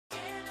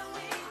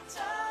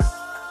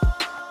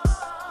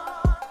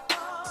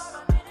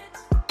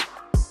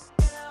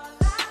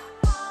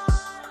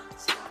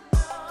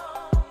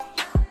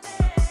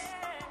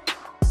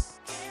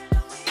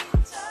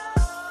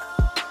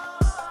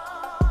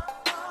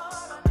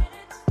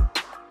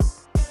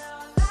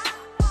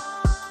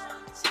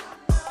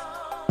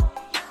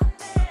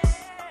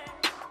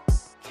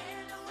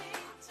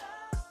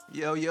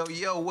Yo, yo,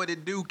 yo, what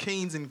it do,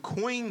 kings and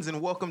queens,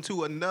 and welcome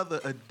to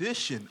another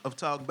edition of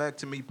Talk Back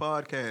to Me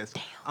podcast.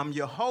 I'm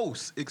your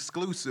host,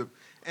 Exclusive,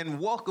 and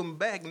welcome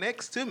back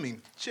next to me.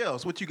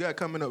 Chels, what you got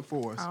coming up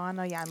for us? Oh, I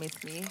know y'all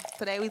missed me.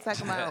 Today we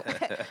talking about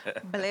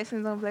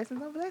blessings on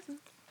blessings on blessings.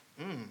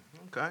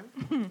 Okay.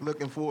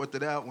 Looking forward to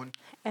that one.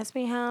 Ask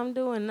me how I'm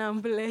doing. I'm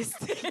blessed.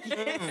 We're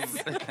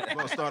going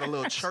to start a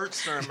little church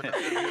sermon.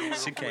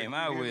 She came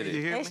out with You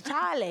it. hear me? It's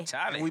Charlie.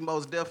 Charlie. We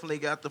most definitely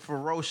got the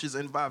ferocious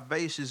and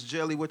vivacious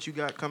Jelly. What you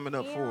got coming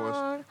up for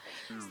us?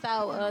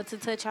 So, to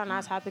touch on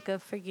our topic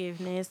of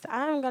forgiveness,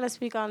 I'm going to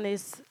speak on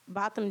this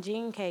Botham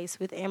Jean case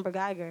with Amber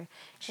Geiger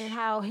and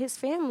how his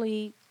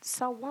family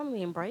so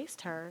warmly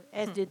embraced her,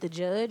 as did the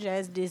judge,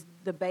 as did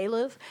the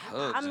bailiff.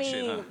 Hugs and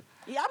shit, huh?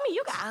 Yeah, I mean,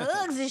 you got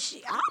hugs and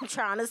shit. I'm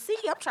trying to see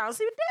what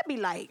that be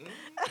like.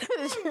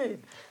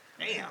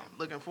 Damn,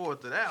 looking forward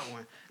to that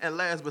one. And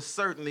last but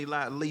certainly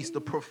not least,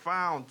 the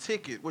profound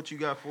ticket. What you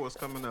got for us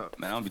coming up?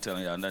 Man, I don't be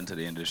telling y'all nothing to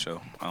the end of the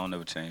show. I don't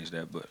never change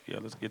that, but yeah,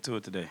 let's get to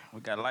it today.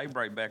 We got Light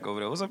Bright back over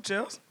there. What's up,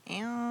 Chels?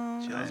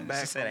 Chels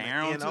back. She said from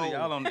Aaron the too.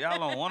 NO.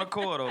 Y'all on one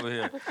accord over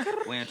here.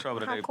 We in trouble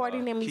today,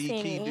 According to Paul. me Key,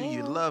 saying, do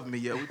you love me?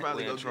 Yeah, we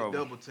probably We in gonna trouble. get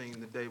double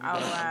teamed today. We Oh,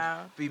 got wow.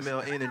 some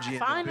female energy in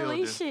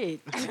finally, the building.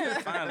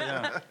 shit. Finally,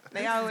 huh?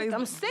 They always.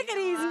 I'm sick of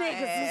these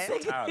niggas. I'm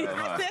sick of Tired of them,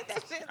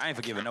 huh? I ain't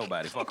forgiving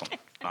nobody. Fuck them.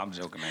 I'm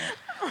joking, man.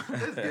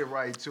 Let's get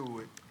right to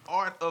it.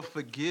 Art of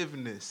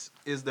Forgiveness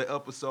is the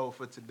episode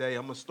for today.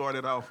 I'm gonna start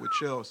it off with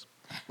Chels.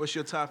 What's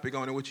your topic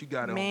on it? What you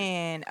got on it?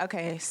 Man,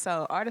 okay,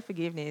 so art of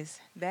forgiveness,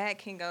 that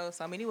can go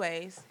so many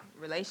ways.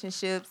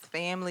 Relationships,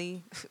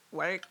 family,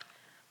 work.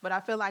 But I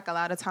feel like a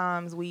lot of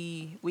times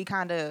we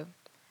kind of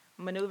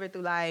maneuver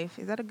through life.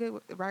 Is that a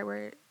good right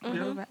word?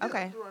 Maneuver?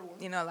 Okay. that's the right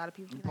word. You know, a lot of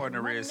people. Part in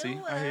the Red Sea.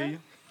 I hear you.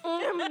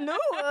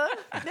 manure.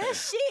 That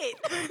shit.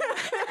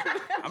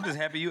 I'm just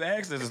happy you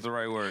asked this is the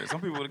right word.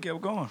 Some people would have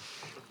kept going.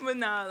 But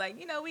no, like,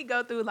 you know, we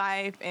go through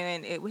life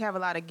and we have a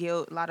lot of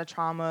guilt, a lot of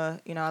trauma,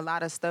 you know, a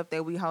lot of stuff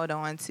that we hold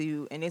on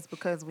to. And it's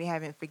because we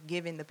haven't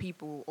forgiven the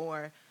people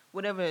or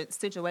whatever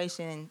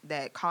situation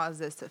that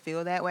caused us to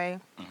feel that way.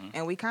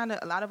 And we a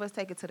lot of us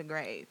take it to the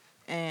grave.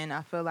 And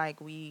I feel like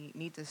we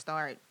need to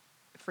start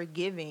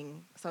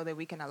forgiving so that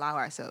we can allow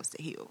ourselves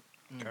to heal.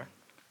 Okay.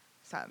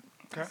 So,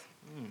 Okay.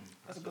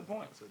 That's a good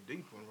point. That's a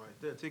deep one right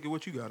there. Ticket,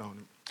 what you got on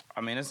it?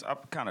 I mean, it's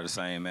kind of the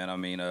same, man. I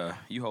mean,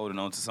 you holding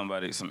on to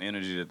somebody, some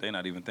energy that they're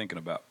not even thinking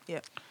about. yeah.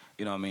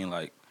 You know what I mean?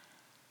 Like,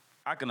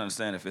 I can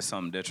understand if it's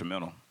something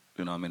detrimental.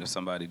 You know what I mean? If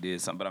somebody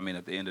did something. But, I mean,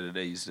 at the end of the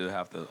day, you still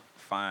have to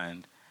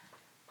find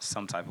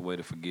some type of way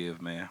to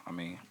forgive, man. I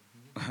mean,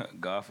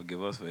 God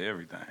forgive us for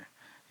everything.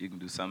 You can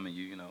do something,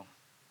 you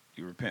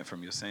repent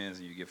from your sins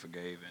and you get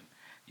forgave and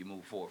you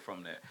move forward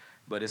from that.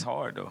 But it's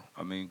hard, though.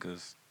 I mean,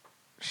 because,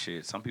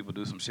 shit, some people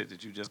do some shit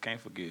that you just can't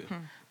forgive.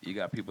 You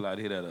got people out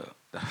here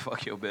that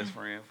fuck your best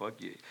friend, fuck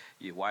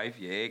your wife,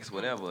 your ex,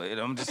 whatever.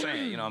 I'm just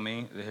saying, you know what I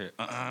mean?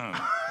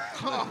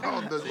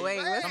 Wait,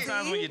 what's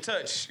Sometimes when you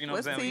touch, you know what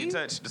I'm saying? When you tea?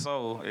 touch the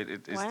soul,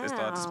 it starts to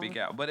Wow. speak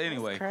out. But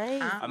anyway,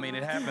 Crazy. I mean,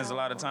 it happens a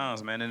lot of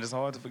times, man, and it's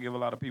hard to forgive a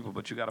lot of people,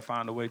 but you got to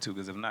find a way to,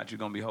 because if not, you're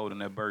going to be holding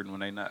that burden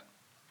when they not.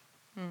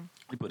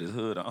 He put his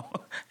hood on.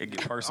 It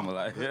get personal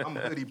out here. I'm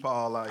Hoodie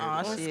Paul out here.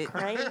 Aw, That's shit.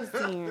 crazy.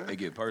 It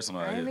get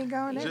personal I out ain't been here.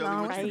 going that Jelly,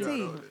 long. what you What's got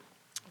tea? on it?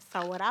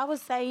 So what I would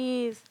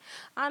say is,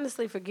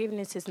 honestly,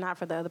 forgiveness is not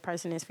for the other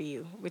person; it's for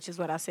you, which is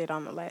what I said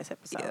on the last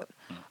episode.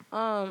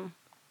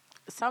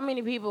 So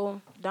many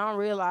people don't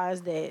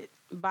realize that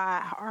by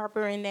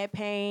harboring that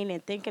pain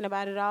and thinking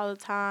about it all the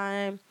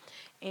time,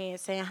 and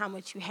saying how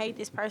much you hate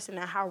this person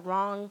and how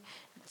wrong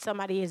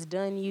somebody has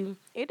done you,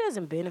 it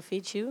doesn't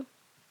benefit you.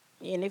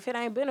 And if it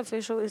ain't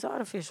beneficial, it's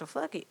artificial.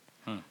 Fuck it.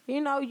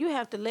 You know, you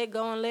have to let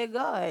go and let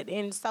God.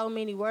 In so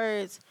many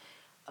words,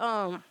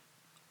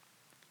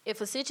 if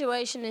a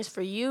situation is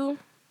for you,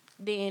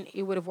 then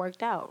it would have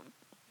worked out.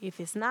 If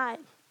it's not,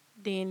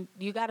 then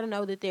you got to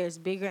know that there's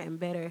bigger and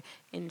better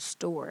in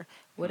store.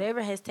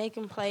 Whatever has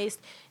taken place,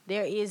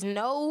 there is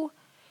no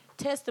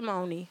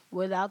testimony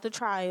without the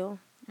trial.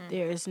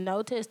 There is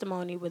no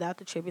testimony without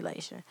the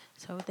tribulation.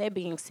 So with that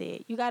being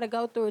said, you got to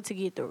go through it to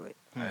get through it.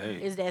 Hey,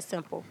 It's that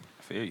simple.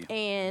 I feel you.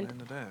 And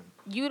Into that.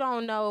 you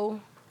don't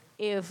know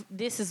if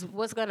this is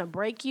what's going to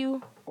break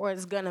you or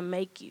it's going to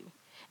make you.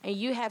 And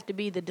you have to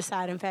be the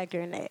deciding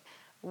factor in that.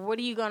 What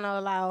are you going to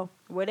allow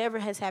whatever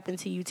has happened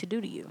to you to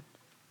do to you?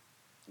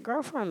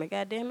 Grow from it,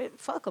 goddammit.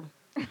 Fuck them.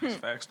 That's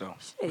facts, though.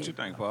 What you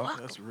think, Paul?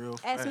 That's real.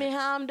 Ask me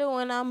how I'm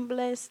doing. I'm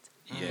blessed.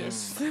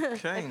 Yes.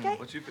 Okay.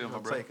 What you feel, my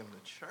I'm brother? taking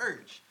to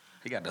church.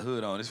 He got the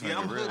hood on. This Yeah, finna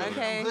I'm get real. hoodie,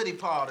 Okay. I'm hoodie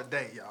Paul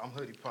today, y'all. I'm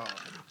hoodie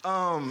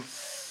Paul.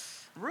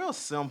 Real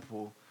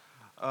simple.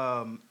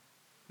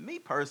 Me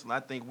personally, I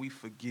think we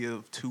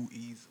forgive too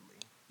easily.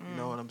 You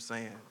know what I'm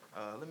saying?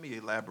 Let me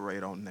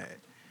elaborate on that.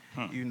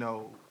 You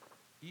know,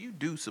 you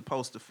do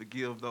supposed to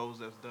forgive those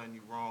that's done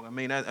you wrong. I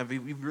mean, if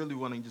we really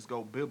want to just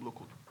go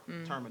biblical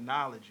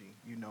terminology,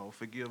 you know,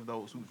 forgive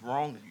those who's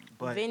wronged you.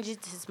 But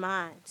Vengeance is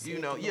mine. you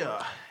know,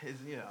 yeah,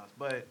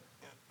 but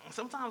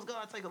sometimes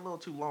God take a little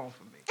too long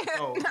for me.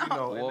 So, you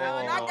know, and Whoa.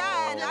 that's- Not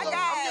God, not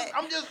God.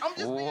 I'm just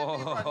being me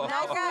right now.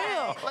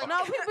 No, for real.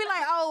 No, people be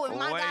like, "Oh,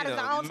 my Wait God is a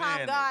the on time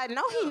minute. God."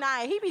 No, he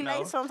not. He be No,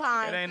 late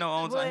sometimes. It ain't no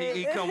on time.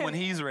 He But- come when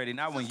he's ready,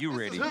 not when you This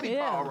ready. is hoodie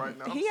Yeah. Paul right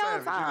now. I'm He on savage,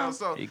 you know. time.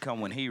 So He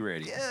come when he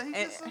ready. yeah, he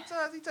just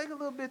sometimes he take a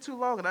little bit too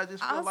long, and I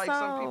just feel like Also-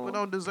 some people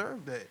don't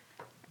deserve that.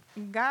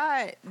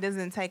 God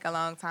doesn't take a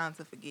long time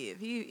to forgive.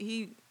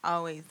 He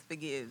always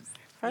forgives.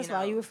 First of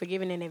all, know. you were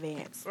forgiven in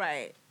advance.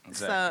 Right.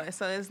 Exactly.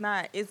 So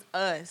it's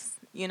us.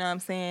 You know what I'm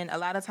saying? A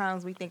lot of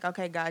times we think,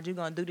 okay, God, you're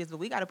gonna do this, but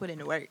we gotta put in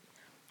the work.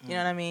 You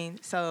know what I mean?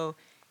 So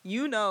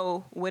you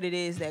know what it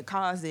is that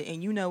caused it,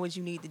 and you know what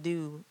you need to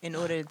do in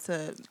order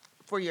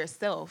for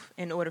yourself,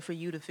 in order for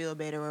you to feel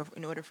better, or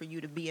in order for you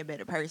to be a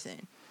better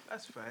person.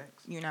 That's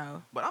facts. You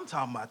know. But I'm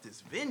talking about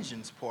this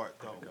vengeance part,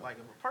 though. Like,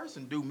 if a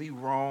person do me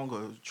wrong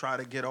or try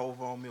to get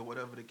over on me or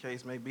whatever the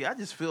case may be, I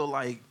just feel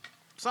like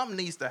something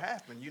needs to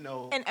happen, you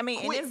know. And I mean,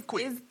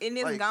 quick.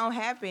 it's Like, gonna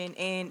happen,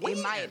 and when?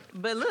 it might.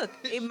 But look,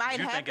 it might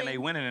You happen. thinking they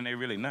winning and they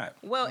really not.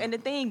 Well, and the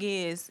thing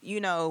is,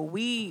 you know,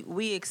 we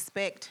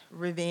expect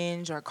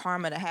revenge or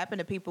karma to happen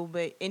to people,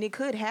 and it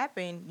could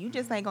happen. You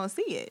just ain't gonna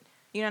see it.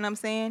 You know what I'm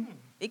saying?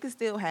 It could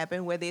still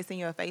happen, whether it's in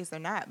your face or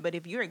not. But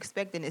if you're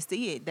expecting to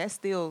see it, that's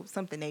still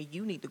something that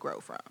you need to grow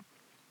from.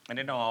 And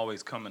it don't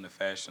always come in the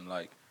fashion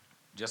like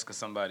just because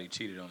somebody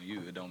cheated on you,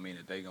 it don't mean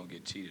that they gonna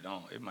get cheated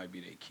on. It might be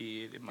their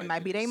kid. It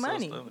might be their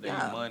money. Their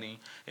Yeah. money.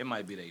 It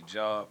might be their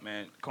job.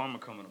 Man, karma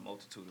come in a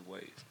multitude of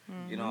ways.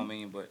 You know what I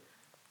mean? But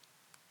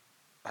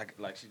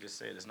like she just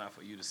said, it's not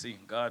for you to see.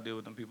 God deal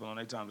with them people on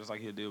their time just like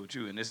He'll deal with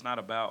you. And it's not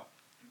about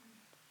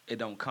it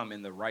don't come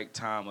in the right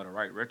time or the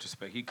right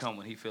retrospect. He come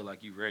when He feel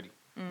like you ready.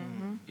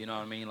 You know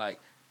what I mean? Like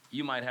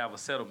you might have a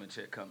settlement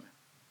check coming.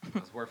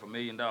 It's worth $1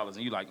 million, and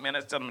you like, man,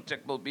 that settlement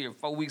check supposed to be here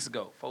 4 weeks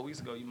ago. 4 weeks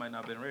ago, you might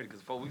not have been ready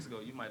because 4 weeks ago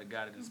you might have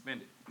got it and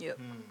spent it. Yep.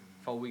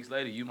 4 weeks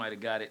later, you might have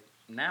got it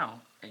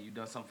now, and you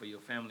done something for your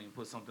family and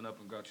put something up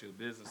and got you a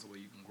business where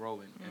you can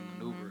grow and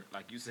maneuver,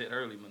 like you said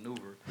earlier,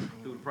 maneuver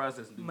through the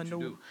process and do what you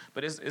do.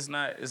 But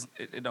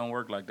it don't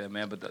work like that,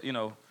 man. But you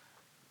know,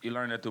 you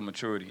learn that through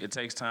maturity. It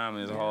takes time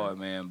and it's hard,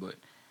 man. But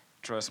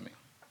trust me,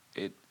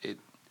 it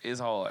is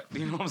hard.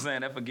 You know what I'm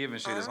saying? That forgiving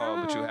shit is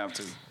hard, but you have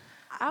to.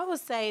 I would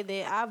say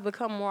that I've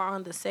become more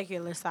on the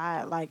secular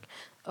side, like,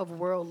 of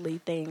worldly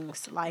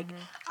things. Like,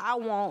 I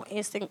want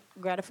instant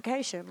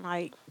gratification.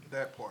 Like,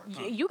 that part.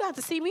 you got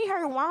to see me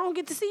hurt. Why I don't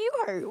get to see you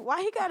hurt?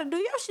 Why he got to do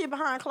your shit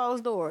behind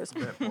closed doors?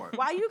 That part.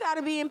 Why you got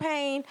to be in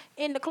pain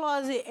in the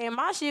closet and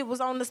my shit was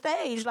on the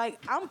stage? Like,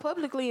 I'm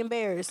publicly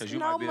embarrassed. Because you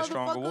might be a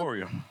stronger motherfucker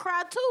warrior.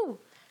 Cry too.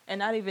 And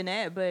not even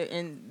that, but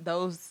in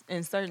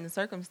certain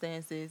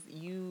circumstances,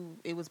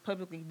 it was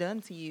publicly done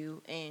to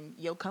you, and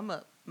your come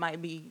up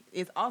might be.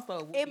 It's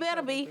also. It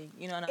better be. publicly,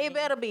 You know what I mean? It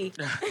better be.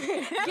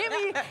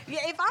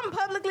 If I'm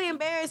publicly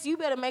embarrassed, you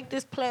better make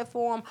this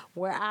platform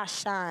where I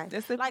shine.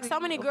 That's Like, so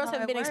many girls how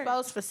have it been works.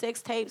 exposed for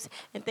sex tapes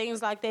and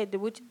things like that,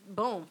 which,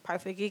 boom,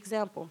 perfect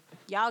example.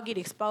 Y'all get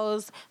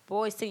exposed.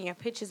 Boys send your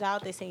pictures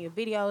out. They send your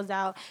videos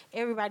out.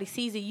 Everybody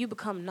sees it. You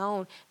become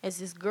known as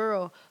this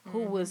girl who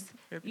was,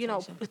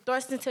 Reputation.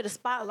 thrust into the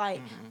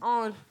spotlight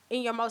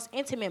in your most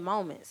intimate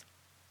moments.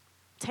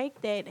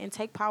 Take that and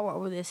take power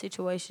over that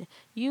situation.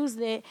 Use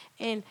that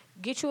and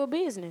get you a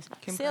business.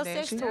 Kim Sell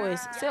sex Kardashian. toys.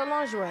 Sell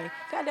lingerie.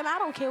 Goddamn, I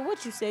don't care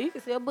what you sell. You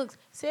can sell books.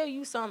 Sell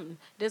you something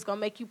that's going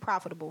to make you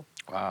profitable.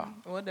 Wow.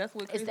 Well, that's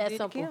what Chris It's that did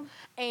to simple. Kim.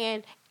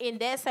 And in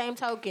that same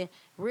token,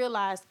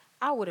 realize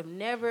I would have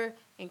never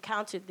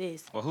encountered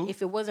this Well, who?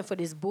 if it wasn't for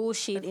this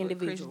bullshit That's what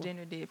individual. Kris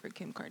Jenner did for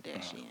Kim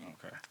Kardashian.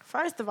 Okay.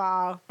 First of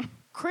all,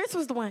 Chris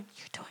was the one.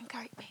 You're doing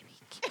great, baby.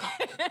 Keep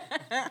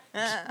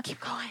going. Keep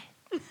going.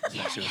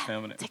 Yeah, She was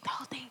filming it. Take the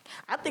whole thing.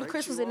 I think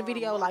Chris was in the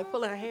video, like,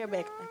 pulling her hair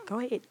back. Like, go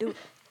ahead, do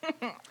it.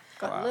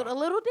 Go a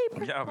little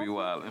deeper. Y'all be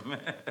wildin',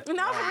 man.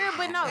 No, for real,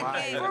 but no.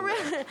 For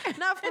real.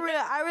 No, for real.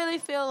 I really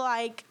feel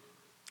like,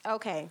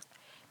 okay,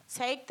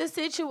 take the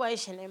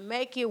situation and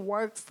make it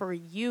work for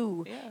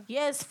you. Yeah.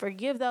 Yes,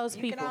 forgive those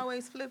You people. can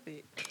always flip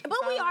it. But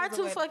we are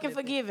too fucking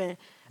forgiving.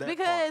 That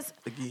Because,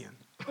 part, again.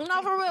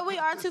 no, for real, we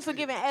are too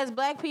forgiving. As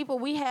black people,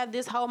 we have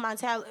this whole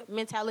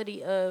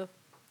mentality of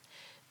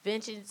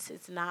vengeance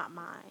is not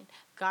mine.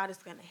 God is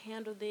going to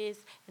handle this,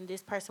 and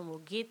this person will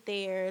get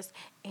theirs.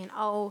 And,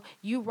 oh,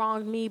 you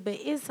wronged me, but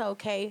it's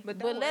okay. But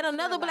But that let works for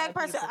another a lot black of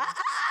person... people.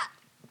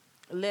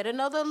 Let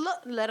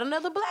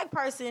another black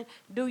person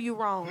do you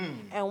wrong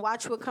and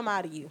watch what come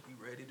out of you. You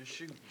ready to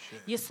shoot?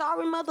 Shit. You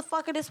sorry,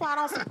 motherfucker. That's why I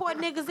don't support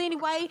niggas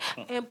anyway.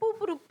 And boop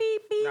boop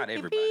beep beep Not beep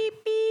everybody.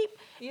 beep beep.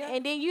 Yeah.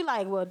 And then you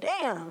like, well,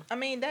 damn. I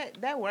mean,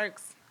 that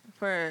works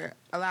for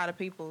a lot of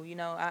people. You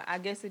know, I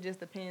guess it just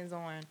depends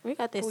on We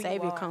got this who you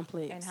savior are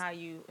complex. and how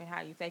you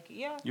take it.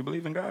 Yeah. You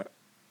believe in God?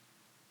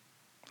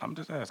 I'm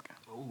just asking.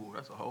 Ooh,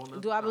 that's a whole nother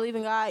Do I believe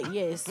in God?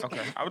 Yes.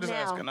 Okay. I was just Now-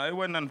 asking. No, it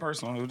wasn't nothing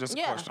personal. It was just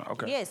a question.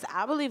 Okay. Yes,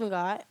 I believe in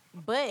God,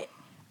 but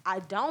I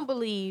don't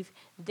believe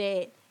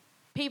that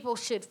people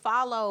should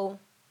follow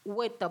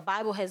what the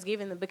Bible has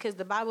given them, because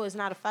the Bible is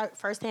not a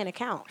first-hand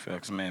account.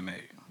 Facts,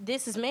 man-made.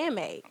 This is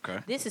man-made. Okay.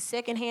 This is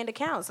second-hand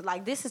accounts.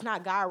 Like, this is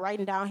not God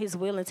writing down his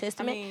will and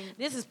testament. I mean,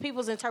 this is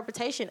people's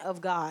interpretation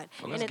of God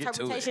Well, and let's get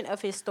to interpretation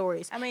of his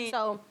stories. I mean,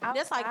 so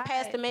that's like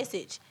pass the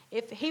message.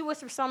 If he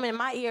whispers something in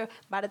my ear,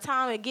 by the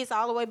time it gets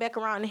all the way back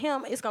around to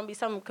him, it's going to be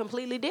something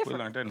completely We different.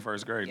 learned that in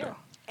first grade, though.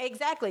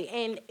 Exactly.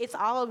 And it's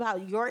all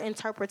about your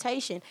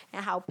interpretation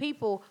and how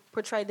people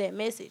portray that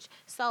message.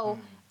 So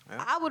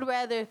I would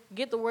rather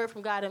get the word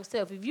from God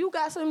himself. If you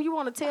got something you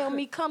want to tell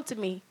me, come to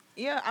me.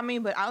 Yeah, I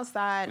mean, but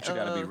outside But you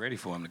got to be of- ready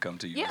for him to come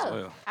to you Yeah. as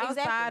well.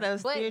 Outside Exactly.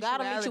 of But God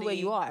will meet you where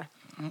you are.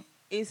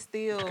 it's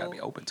still You gotta be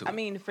open to I it.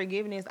 mean,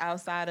 forgiveness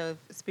outside of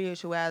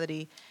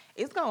spirituality,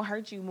 it's gonna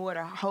hurt you more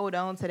to hold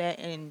on to that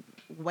and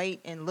wait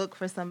and look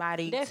for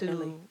somebody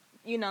Definitely. to,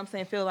 you know what I'm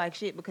saying, feel like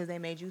shit because they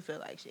made you feel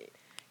like shit.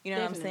 You know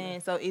Definitely. what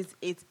I'm saying? So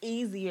it's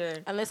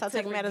easier Unless I to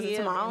take matters into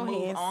forgive my and own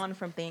move hands. on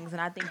from things,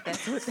 and I think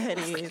that's what that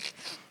is.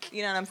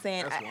 You know what I'm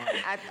saying?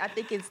 That's I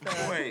think it's the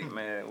Wait,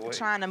 man. Wait.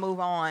 trying to move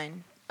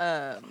on.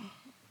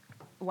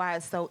 Why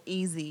it's so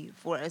easy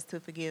for us to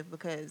forgive,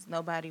 because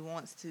nobody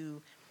wants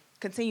to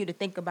continue to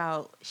think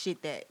about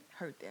shit that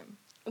hurt them.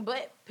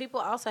 But people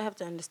also have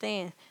to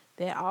understand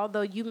that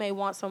although you may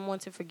want someone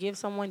to forgive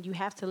someone, you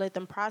have to let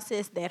them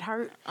process that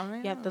hurt. Oh, yeah.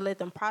 You have to let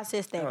them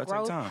process that it take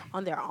growth time.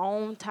 on their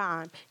own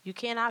time. You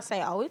cannot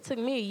say, "Oh, it took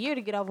me a year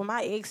to get over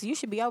my ex. You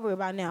should be over it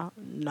by now."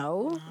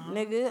 No,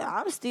 nigga,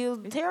 I'm still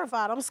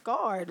terrified. I'm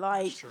scarred.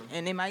 Like,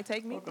 And it might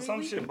take me Because 3 some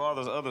weeks. shit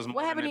bothers others more.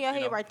 what happened in than your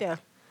it, head right there?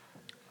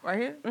 Right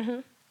here? Mm-hmm.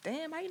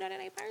 Damn, how you know that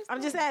ain't personal?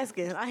 I'm just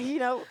asking. Like, you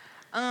know, you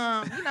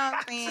know what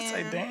I'm saying?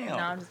 Say damn. No,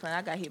 I'm just playing.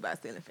 I got hit by a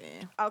ceiling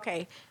fan.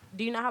 okay.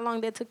 Do you know how long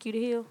that took you to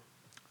heal?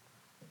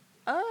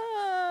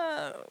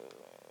 I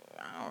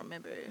don't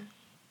remember.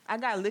 I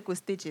got liquid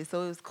stitches,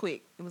 so it was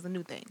quick. It was a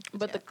new thing.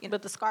 But Yeah,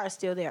 the scar is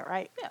still there,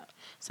 right? yeah.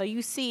 So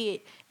you see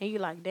it and you're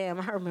like, "Damn,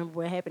 I remember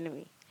what happened to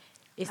me."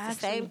 It's the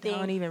Actually same thing.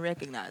 don't even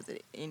recognize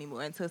it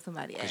anymore until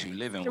somebody Because asks. you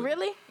living with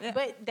Really? Yeah.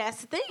 But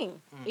that's the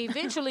thing.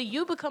 Eventually,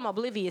 you become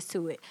oblivious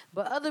to it.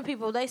 But other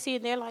people, they see it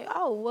and they're like,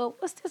 "Oh, well,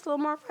 what's this little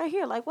mark right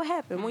here? Like, what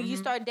happened?" When you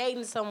start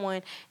dating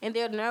someone and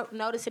they're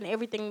noticing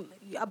everything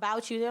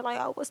about you, they're like,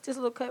 "Oh, what's this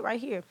little cut right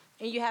here?"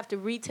 And you have to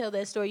retell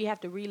that story. You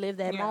have to relive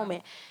that Yeah.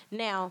 moment.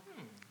 Now,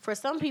 for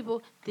some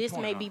people, this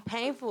may be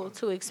painful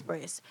to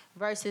express.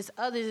 Versus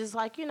others, it's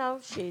like, you know,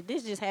 shit,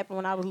 this just happened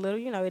when I was little.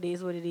 You know, it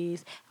is what it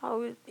is.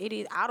 Oh, it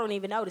is. I don't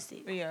even notice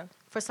it. Yeah.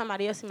 For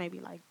somebody else, it may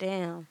be like,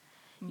 damn,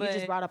 you But-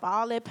 just brought up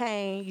all that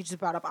pain. You just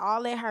brought up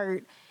all that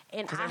hurt.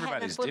 And 'Cause I haven't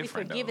everybody's fully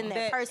different, though. forgiven that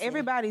That person.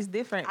 everybody's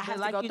different. I have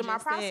but to go you through my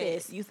just said-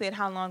 process. You said,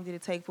 how long did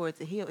it take for it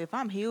to heal? If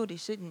I'm healed, it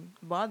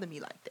shouldn't bother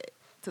me like that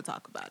to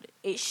talk about it.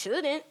 It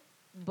shouldn't,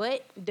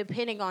 but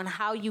depending on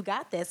how you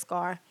got that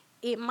scar,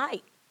 it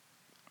might.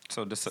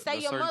 So the Say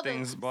your certain mother,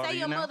 things bother say you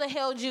your now? mother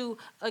held you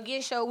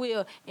against your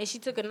will, and she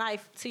took a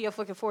knife to your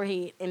fucking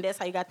forehead, and that's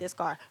how you got that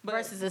scar.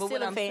 Versus a what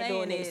ceiling I'm fan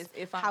doing saying this,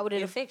 is, how would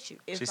it affect you?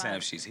 She's saying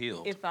if she's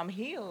healed. If I'm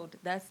healed,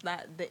 that's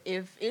not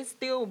if it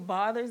still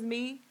bothers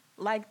me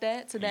like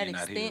that to that You're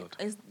not extent,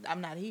 healed.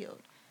 I'm not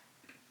healed.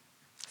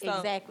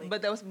 Exactly.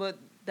 But that's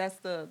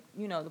the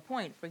the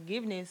point.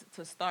 Forgiveness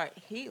to start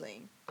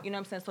healing. You know what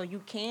I'm saying? So you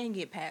can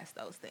get past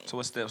those things. So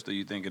what steps do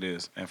you think it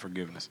is in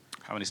forgiveness?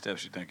 How many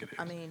steps you think it is?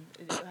 I mean,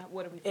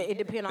 what are we? It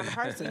depends on the You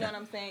person. know what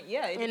I'm saying?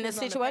 Yeah. It In the depends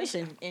on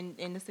situation. person.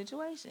 In the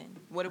situation,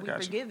 what are we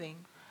Gotcha. forgiving?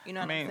 You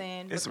know I what mean, I'm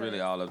saying? it's really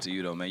Because- all up to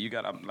you, though, man. You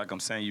got, like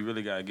I'm saying, you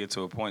really got to get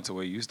to a point to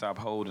where you stop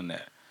holding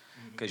that,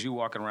 because you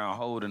walking around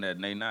holding that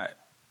and they not.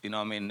 You know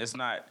what I mean? It's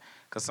not,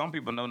 because some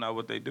people know not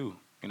what they do.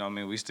 You know what I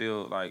mean? We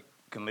still like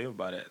can live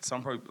by that.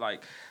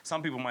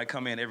 Some people might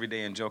come in every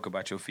day and joke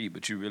about your feet,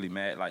 but you really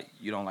mad, like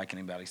you don't like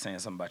anybody saying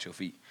something about your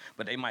feet.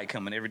 But they might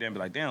come in every day and be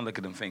like, "Damn, look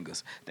at them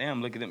fingers.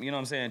 Damn, look at them." You know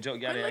what I'm saying?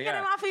 Joke, yada Look yada.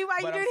 at my feet while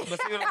you But do I'm- this.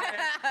 But see what I'm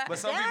saying? But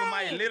some people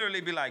might Dang.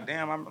 literally be like,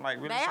 "Damn, I'm like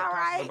really They self-conscious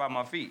all right. about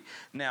my feet."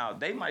 Now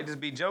they might just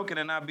be joking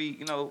and not be,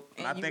 And not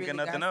you thinking really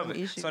nothing got of some it.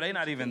 issues So they with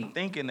not your even feet.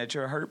 thinking that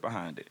you're hurt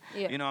behind it.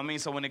 Yeah. You know what I mean?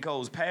 So when it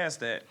goes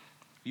past that,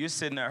 you're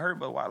sitting there hurt,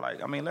 but why?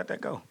 Like, I mean, let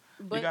that go.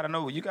 But- you gotta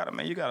know. You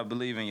gotta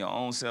believe in your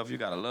own self. You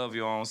gotta love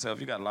your own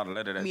self. You got a lot of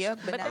that. Yeah,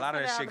 but a that's lot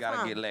of what that all shit the gotta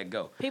time. get let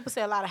go. People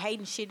say a lot of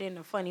hating shit in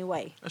a funny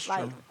way. That's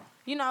like, true.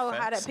 you know how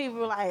Facts. that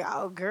people like,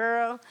 "Oh,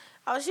 girl,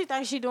 oh, she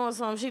thinks she doing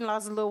something. She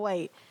lost a little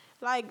weight."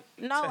 Like,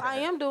 no, I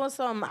am doing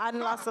something. I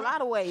done lost a lot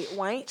of weight,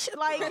 wench.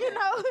 Like, you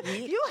know,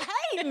 you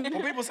hating.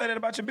 Well, people say that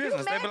about your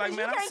business. They be like,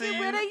 "Man, you I can't see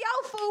get rid of you."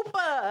 your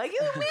fupa. You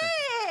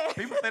mad.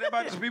 People say that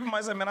about you. People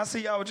might say, "Man, I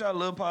see y'all with y'all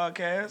little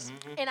podcast."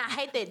 And I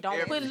hate that.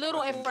 Don't put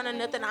little in front of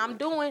nothing I'm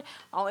doing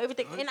on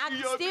everything. And I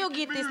still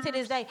get this to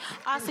this day.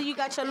 I see you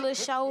got your little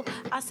show.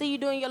 I see you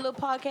doing your little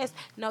podcast.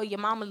 No, your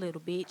mama little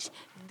bitch.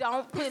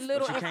 Don't put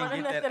little But you in front can't of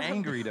get nothing that I'm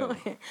angry though.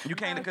 doing. You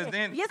can't because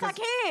then. Yes, I 'cause-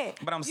 can.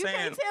 But I'm you saying.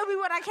 can't tell me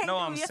what I can't No, do.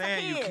 I'm Yes,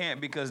 saying I you can.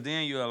 can't because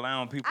then you're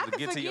allowing people I to can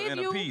get to your forgive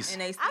inner you. peace.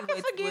 And they see I can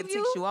what forgive ticks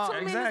you you 2 off.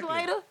 minutes Exactly.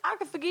 later. I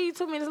can forgive you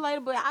 2 minutes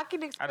later, but I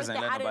can I express just that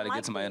ain't let I didn't nobody like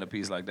get to my it. inner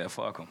peace like that.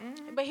 Fuck them.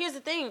 But here's the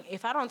thing: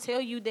 if I don't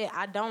tell you that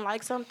I don't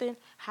like something,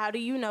 how do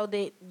you know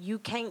that you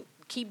can't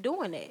keep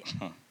doing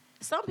that?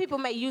 some people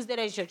may use that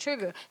as your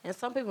trigger, and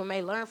some people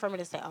may learn from it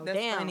and say, "Oh, That's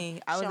damn,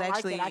 funny. I she was don't like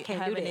actually that. I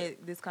can't do having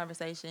that." this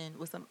conversation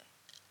with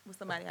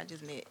somebody I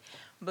just met,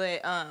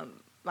 but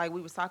like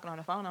we was talking on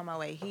the phone on my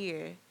way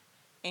here,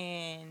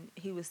 and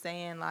he was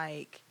saying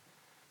like,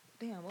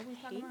 "Damn, what were we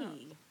talking about?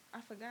 I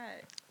forgot."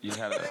 You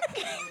had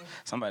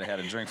somebody had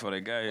a drink for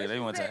their guy. They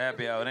went to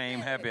happy hour. They ain't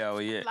even happy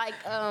hour yet. Like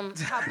how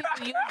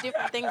people use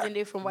different things in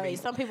different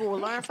ways. Some people will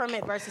learn from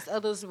it versus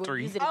others will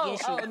use it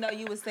against you. Oh no,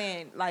 you was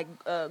saying like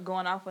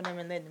going off on them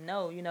and letting them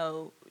know. You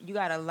know, you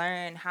gotta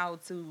learn how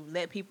to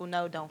let people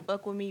know don't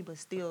fuck with me, but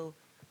still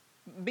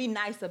be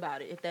nice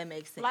about it. If that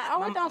makes sense. Like,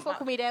 oh, don't fuck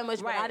with me that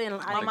much, Right. but I didn't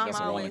My that's mama a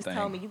woman always thing.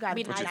 told me you gotta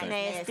be be nice, nice,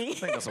 nasty. I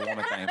think that's a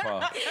woman thing, Paul.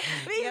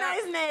 Be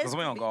nice, Because nasty.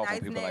 we don't go off on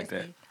nice, people like that.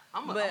 nasty.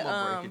 I'm But,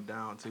 gonna break it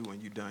down too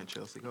when you're done,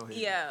 Chelsea. Go ahead.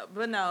 Yeah,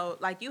 but no,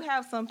 like you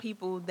have some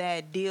people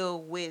that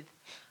deal with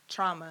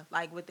trauma,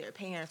 like with their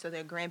parents or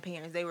their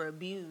grandparents. They were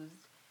abused,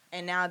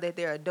 and now that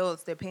they're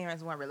adults, their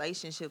parents want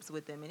relationships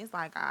with them, and it's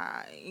like,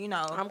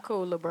 I'm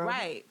cool, little bro.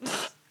 right,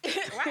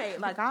 right.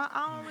 Like I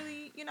don't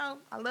really,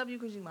 I love you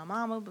because you're my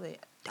mama, but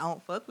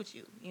don't fuck with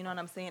you. You know what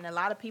I'm saying? A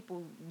lot of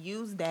people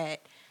use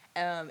that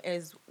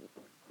as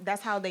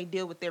that's how they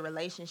deal with their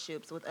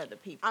relationships with other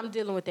people. I'm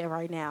dealing with that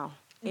right now,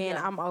 and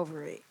Yeah. I'm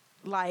over it.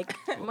 Like,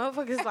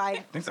 motherfuckers,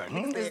 like, It's like,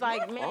 it's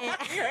like, man. You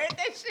heard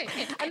that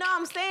shit? I know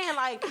I'm saying,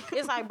 like,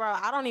 it's like, bro,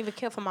 I don't even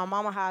care for my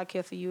mama how I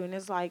care for you. And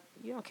it's like,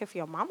 you don't care for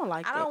your mama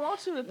like that. I don't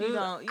want you if you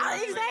don't. You know what I'm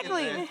saying?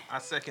 Exactly. I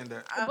second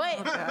that.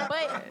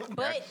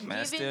 But Man,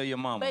 given- still your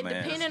mama, but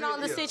man. depending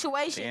on the Still, yeah.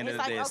 situation, At the end it's of the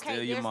like, day, it's still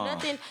okay, your there's mom.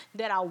 nothing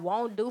that I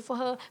won't do for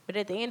her. But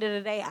at the end of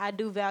the day, I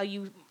do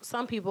value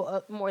some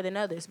people more than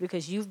others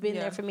because you've been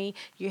Yeah. there for me.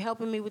 You're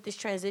helping me with this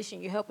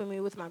transition. You're helping me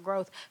with my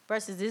growth.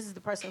 Versus this is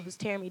the person who's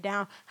tearing me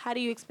down. How do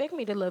you expect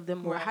me to love them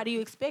more? Right. How do you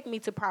expect me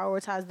to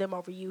prioritize them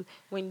over you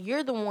when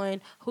you're the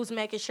one who's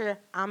making sure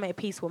I'm at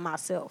peace with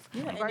myself?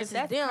 Yeah, and if versus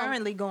that's them.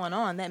 currently going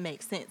on, that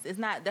makes sense.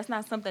 That's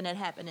not something that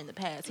happened in the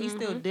past. He's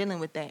still dealing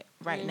with that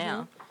right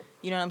now.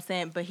 You know what I'm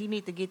saying? But he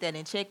need to get that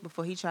in check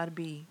before he try to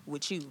be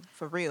with you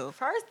for real.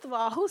 First of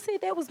all, who said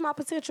that was my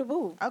potential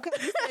boo? Okay,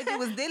 you said you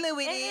was dealing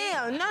with it.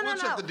 Damn, no. We'll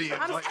check the DMs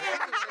I'm later. saying,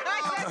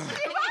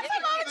 why you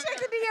gonna check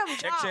the DMs?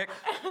 Check, check.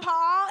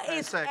 Paul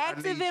is Hashtag, I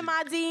active need in you.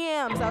 my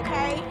DMs, okay?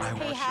 I He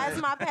want has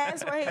you. my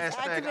password. He's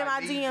Hashtag, active in I my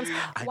need DMs. you.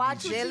 I Watch need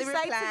what you. you Jelly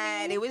say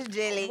replied. to me. It was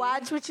jelly.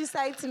 Watch what you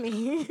say to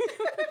me.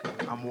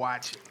 I'm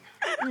watching.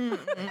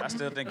 I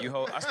still think you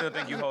hold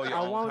your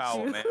I own want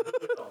power, you. man.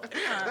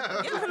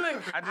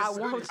 I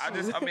want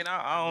you. I mean,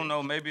 I don't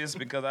know. Maybe it's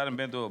because I done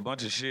been through a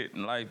bunch of shit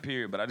in life,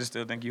 period. But I just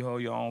still think you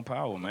hold your own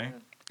power, man.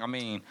 I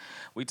mean,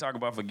 we talk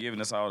about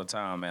forgiveness all the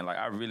time, man. Like,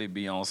 I really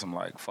be on some,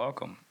 like, fuck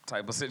them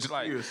type of situation.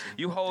 Like, Seriously.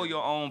 you hold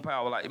your own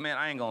power. Like, man,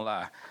 I ain't gonna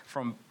lie.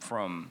 From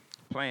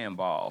playing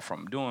ball,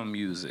 from doing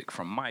music,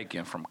 from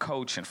miking, from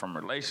coaching, from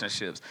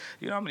relationships.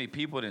 You know how many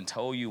people done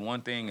told you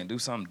one thing and do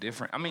something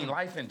different? I mean,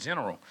 life in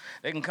general.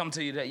 They can come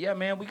to you that, yeah,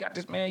 man, we got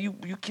this, man, you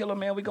killer,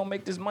 man, we gonna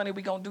make this money,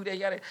 we gonna do that,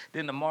 yada.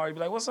 Then tomorrow you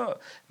be like, what's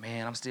up?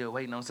 Man, I'm still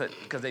waiting on such,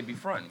 because they be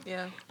fronting.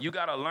 Yeah. You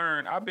gotta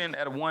learn. I've been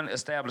at one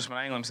establishment,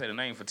 I ain't gonna say the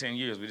name, for 10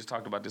 years. We just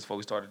talked about this before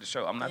we started the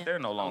show. I'm not Yeah. there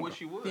no I longer.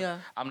 wish you would. Yeah.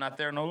 I'm not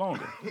there no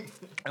longer.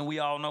 And we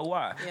all know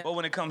why. Yeah. But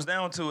when it comes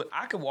down to it,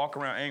 I could walk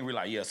around angry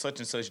like, yeah, such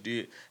and such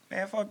did.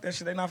 Man, fuck that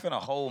shit. They not finna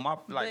hold my,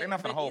 like, they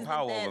not finna hold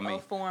power over me. A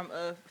form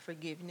of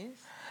forgiveness.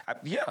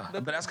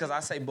 But that's because I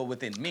say, but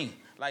within me.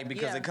 Like,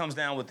 because Yeah. it comes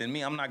down within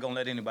me. I'm not going to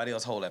let anybody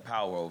else hold that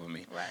power over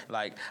me. Right.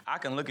 Like, I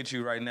can look at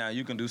you right now.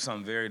 You can do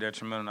something very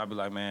detrimental, and I'll be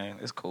like, man,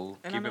 it's cool.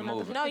 And Keep I it know not to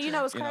moving. No, you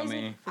know what's You know what I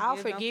crazy? mean? I'll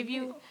Forgive, don't forgive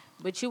you, forget.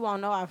 but you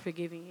won't know I've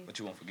forgiven you. But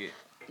you won't forget.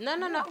 No.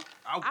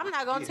 I'm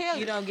not gonna tell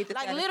you. You don't get the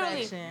like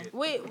literally.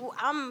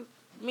 satisfaction.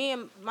 Me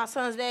and my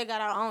son's dad got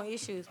our own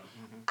issues.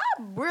 I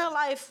real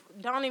life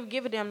don't even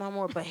give a damn no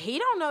more, but he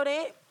don't know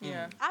that.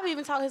 Yeah. I've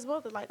even told his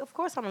mother, like, of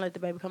course I'm gonna let the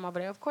baby come over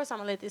there. Of course I'm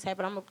gonna let this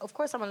happen. Of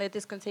course I'm gonna let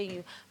this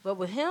continue. But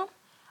with him,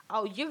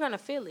 oh, you're gonna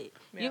feel it.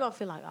 Yeah. You're gonna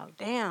feel like, oh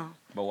damn,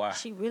 But why?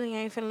 she really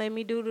ain't finna let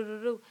me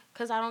do.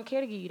 Cause I don't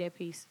care to give you that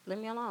piece. Let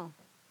me alone.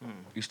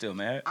 You still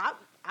mad?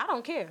 I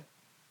don't care.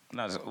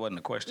 No, that wasn't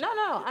the question.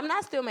 No, I'm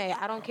not still mad.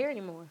 I don't care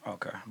anymore.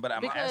 Okay. But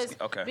I'm Because asking.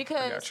 Okay. I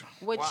because got you.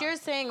 what Why? you're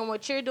saying and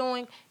what you're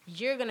doing,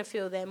 you're gonna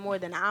feel that more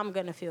than I'm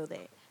gonna feel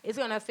that. It's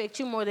gonna affect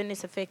you more than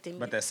it's affecting me.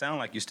 But that sound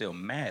like you're still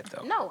mad,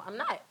 though. No, I'm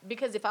not.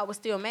 Because if I was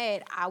still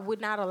mad, I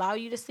would not allow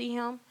you to see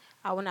him.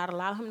 I would not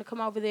allow him to come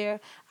over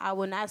there. I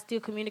would not still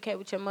communicate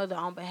with your mother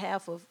on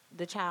behalf of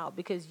the child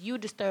because you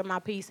disturbed my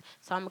peace,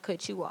 so I'm gonna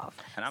cut you off.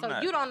 And I'm so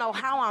not- you don't know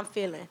how I'm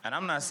feeling. And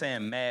I'm not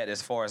saying mad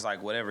as far as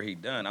like whatever he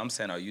done. I'm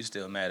saying, are you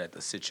still mad at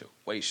the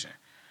situation?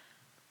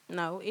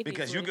 No, it is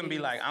Because you what can it be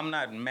is. like, I'm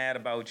not mad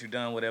about what you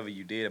done, whatever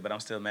you did, but I'm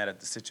still mad at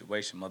the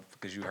situation,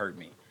 because you hurt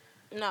me.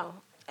 No.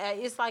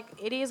 It's like,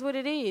 it is what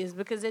it is.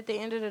 Because at the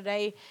end of the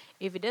day,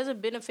 if it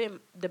doesn't benefit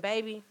the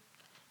baby,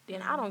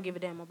 then I don't give a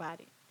damn about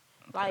it.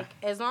 Like,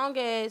 as long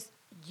as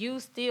you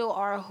still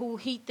are who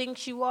he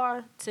thinks you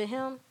are to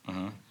him,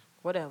 Mhm.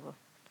 whatever.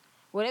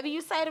 Whatever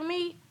you say to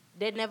me,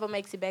 that never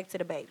makes it back to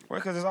the baby. Well,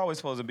 because it's always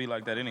supposed to be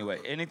like that anyway.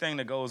 Anything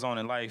that goes on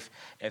in life,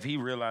 if he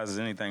realizes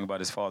anything about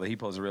his father, he's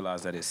supposed to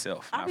realize that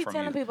itself, I not be from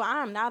telling you. people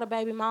I am not a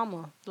baby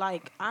mama.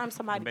 Like, I'm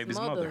somebody's baby's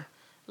mother. mother.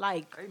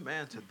 Like,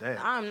 Amen to that.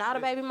 I'm not a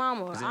baby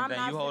mama. Is I'm anything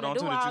not you hold finna on do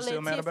to that you all still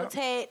that mad tit for about?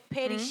 tat,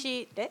 petty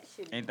shit. That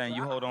shit. Anything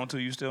you hold on to,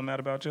 you still mad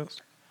about, Chelsea?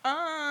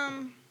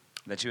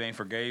 That you ain't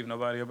forgave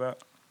nobody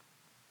about?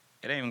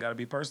 It ain't even got to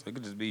be personal. It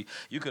could just be,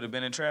 you could have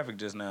been in traffic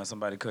just now.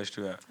 Somebody cussed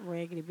you out.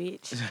 Raggedy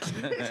bitch.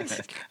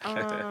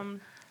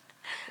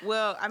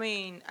 Well, I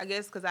mean, I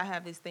guess because I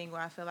have this thing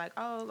where I feel like,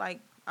 oh, like,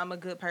 I'm a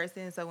good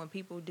person. So when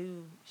people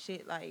do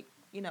shit like,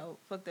 you know,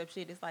 fucked up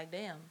shit, it's like,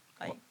 damn.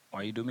 Like,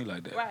 Why you do me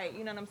like that? right,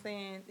 you know what I'm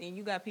saying? And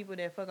you got people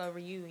that fuck over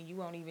you and you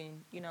won't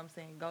even, you know what I'm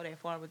saying, go that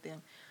far with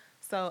them.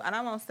 So, and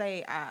I won't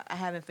say I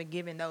haven't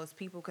forgiven those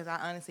people because I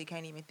honestly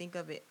can't even think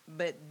of it.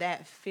 But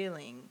that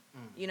feeling,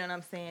 you know what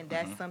I'm saying?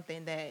 That's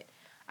something that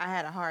I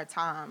had a hard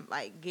time,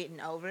 like,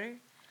 getting over.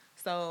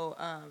 So,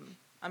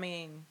 I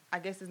mean, I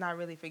guess it's not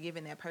really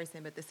forgiving that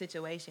person, but the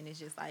situation is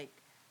just like,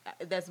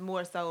 that's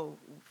more so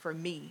for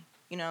me,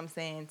 you know what I'm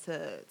saying,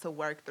 to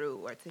work through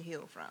or to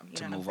heal from. You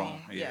To know move what I'm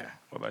on. saying? Yeah.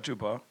 What about you,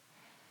 Paul?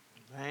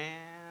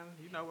 Man,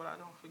 you know what I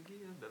don't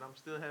forgive? That I'm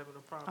still having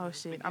a problem. Oh, with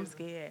shit, I'm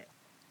forgiving? scared.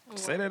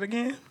 Say that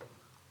again.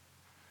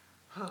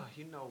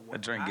 You know what?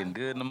 That drink getting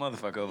good in the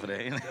motherfucker over there,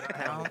 ain't it? That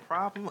I have a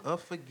problem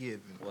of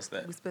forgiving. What's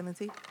that? We spilling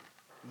tea?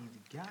 These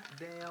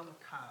goddamn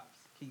cops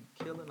keep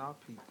killing our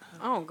people.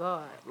 Oh,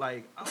 God.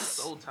 Like, I'm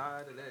so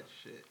tired of that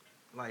shit.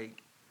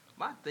 Like,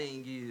 my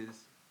thing is,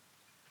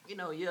 you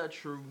know, yeah,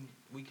 true,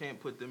 we can't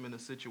put them in a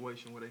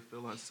situation where they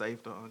feel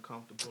unsafe or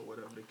uncomfortable,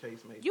 whatever the case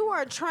may be. You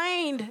are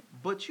trained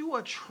But you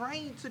are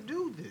trained to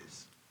do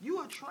this. You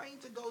are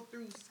trained to go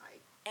through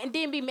sight. and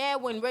then be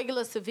mad when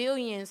regular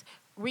civilians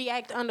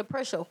react under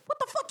pressure. What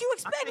the fuck you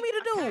expect me to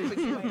I can't do?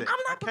 forgive I'm that. not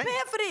I can't.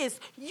 prepared for this.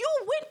 You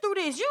went through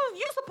this.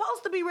 You're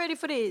supposed to be ready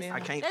for this. I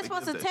can't That's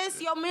supposed to forgive that test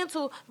shit. your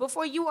mental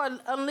before you are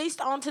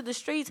unleashed onto the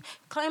streets,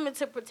 claiming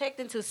to protect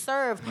and to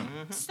serve.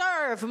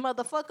 Serve,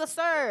 motherfucker,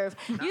 serve.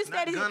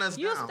 not gun us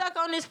You down. stuck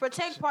on this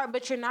protect part,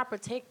 but you're not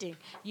protecting.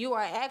 You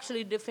are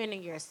actually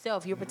defending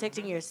yourself. You're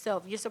protecting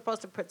yourself. You're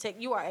supposed to protect.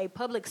 You are a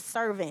public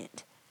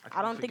servant.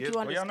 I don't think you forgive-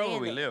 Well, y'all understand know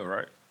where we that. live,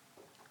 right?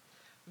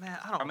 Man,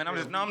 I don't I mean, I'm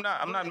care.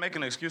 just I'm not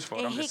making an excuse for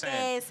it. In I'm just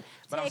saying. hick-ass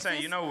But I'm saying,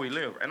 Texas. you know where we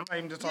live, and I'm not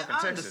even just Yeah, talking I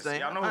Texas. understand.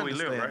 Y'all know I where we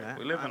live, understand right? that.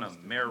 We live I in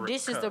understand. America.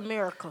 This is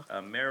America.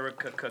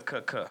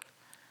 America.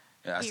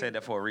 Yeah, I said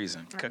that for a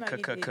reason. I know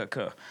you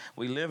did.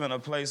 We live in a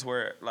place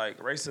where like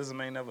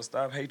racism ain't never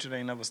stopped, hatred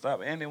ain't never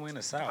stopped, and then we in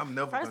the South. I'm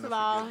never First gonna of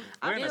all, forgive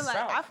We're in the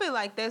South. I feel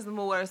like that's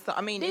more so.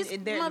 I mean, This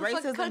motherfucking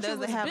racism country doesn't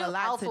was have a built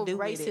lot off to of do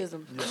with it. racism.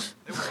 you. Yeah,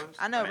 it was.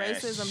 I know Man,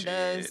 racism shit.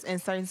 does in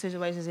certain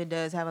situations. It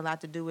does have a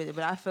lot to do with it,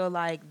 but I feel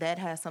like that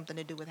has something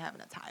to do with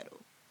having a title.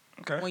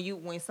 Okay.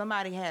 When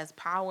somebody has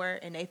power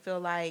and they feel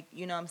like,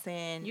 you know what I'm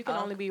saying, You can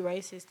only be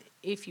racist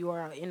if you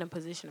are in a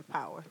position of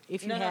power.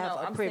 If you no, have a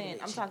I'm privilege. saying,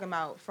 I'm talking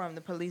about from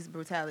the police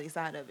brutality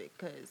side of it,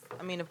 because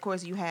I mean, of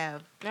course, you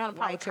have They're on a power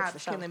white trip for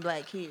cops sure. killing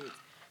black kids,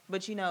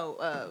 but you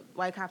know,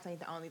 white cops ain't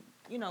the only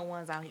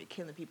ones out here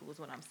killing people. Is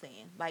what I'm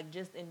saying. Like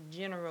just in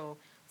general,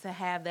 to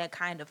have that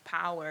kind of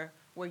power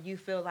where you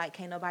feel like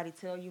can't nobody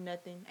tell you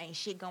nothing, ain't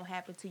shit gonna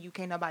happen to you,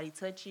 can't nobody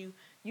touch you.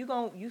 You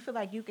feel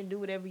like you can do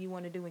whatever you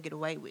want to do and get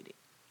away with it.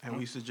 And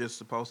we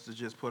supposed to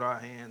just put our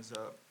hands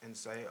up and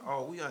say,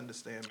 "Oh, we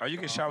understand." Or you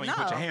get shot when you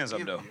put your No. hands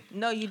up, though.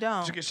 No, you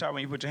don't. You get shot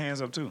when you put your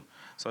hands up too.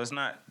 So it's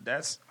not.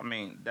 That's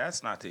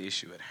not the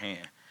issue at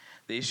hand.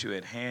 The issue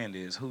at hand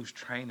is who's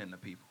training the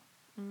people.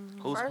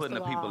 Who's First putting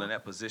the of people all, in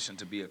that position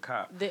to be a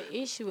cop. The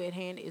issue at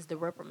hand is the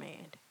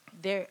reprimand.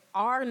 There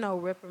are no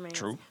reprimands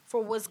True.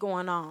 for what's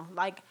going on.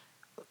 Like,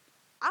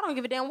 I don't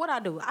give a damn what I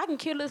do. I can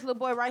kill this little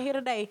boy right here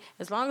today.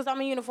 As long as I'm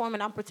in uniform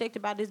and I'm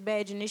protected by this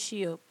badge and this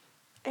shield,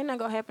 ain't nothing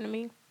gonna happen to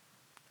me.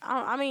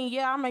 I mean,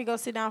 yeah, I may go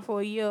sit down for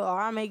a year, or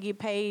I may get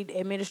paid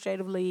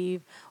administrative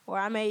leave, or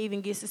I may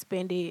even get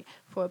suspended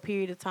for a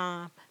period of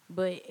time.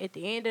 But at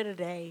the end of the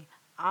day,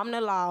 I'm the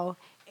law,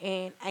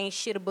 and ain't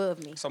shit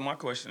above me. So my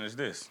question is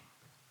this: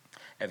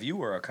 if you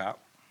were a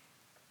cop,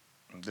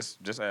 just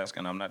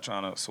asking, I'm not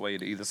trying to sway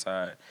to either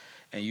side,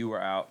 and you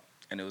were out,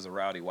 and it was a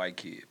rowdy white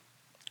kid,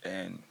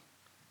 and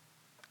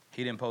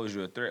he didn't pose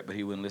you a threat, but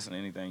he wouldn't listen to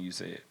anything you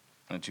said,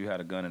 that you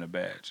had a gun and a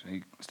badge, and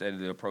he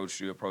steadily approached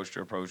you. I'm going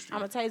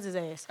to tase his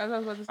ass. That's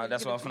what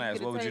I was gonna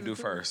ask. What would you do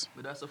first?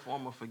 But that's a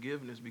form of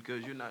forgiveness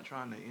because you're not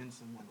trying to end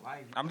someone's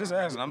life. I'm just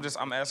asking.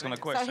 I'm asking a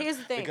question. here's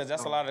the thing. Because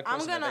that's a lot of the I'm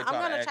questions gonna that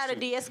they try to ask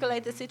you.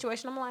 de-escalate the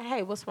situation. I'm like,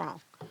 hey, what's wrong?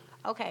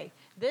 Okay,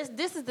 this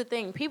is the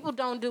thing. People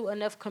don't do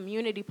enough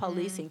community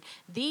policing.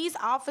 These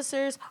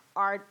officers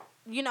are,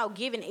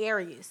 given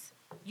areas.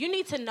 You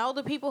need to know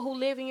the people who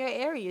live in your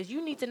areas.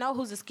 You need to know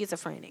who's a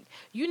schizophrenic.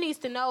 You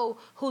need to know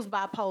who's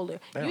bipolar.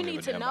 They don't You give a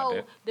need to damn about know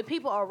that. the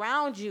people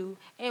around you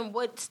and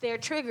what's their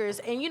triggers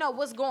and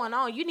what's going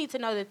on. You need to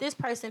know that this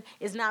person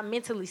is not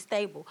mentally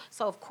stable.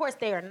 So of course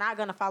they are not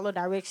gonna follow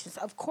directions.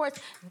 Of course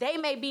they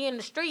may be in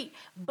the street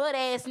butt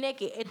ass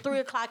naked at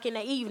 3:00 in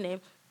the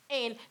evening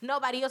and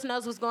nobody else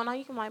knows what's going on,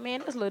 you can be like, man,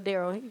 that's Lil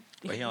Daryl.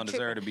 But he don't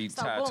deserve to be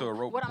tied to a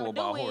rope and pulled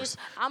by a horse.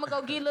 I'm going to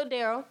go get Lil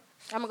Daryl.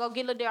 I'm going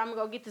to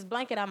go get this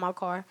blanket out of my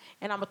car,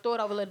 and I'm going to throw it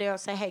over Lil Daryl and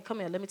say, hey, come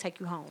here, let me take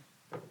you home.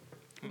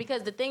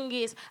 Because the thing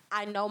is,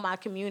 I know my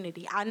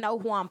community. I know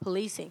who I'm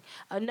policing.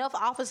 Enough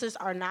officers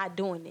are not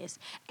doing this.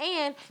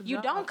 And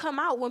you don't come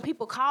out when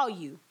people call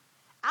you.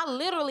 I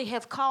literally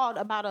have called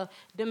about a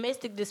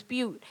domestic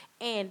dispute,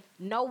 and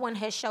no one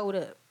has showed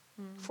up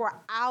for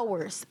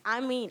hours.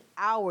 I mean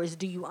hours.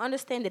 Do you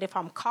understand that if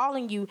I'm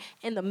calling you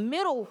in the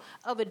middle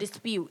of a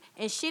dispute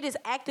and shit is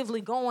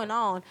actively going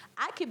on,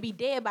 I could be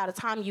dead by the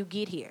time you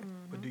get here.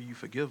 But do you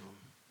forgive them?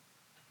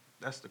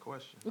 That's the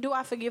question. Do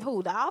I forgive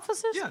who? The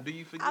officers? Yeah, do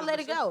you forgive I let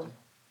the it go. system?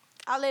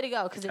 I let it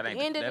go because at the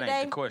end of the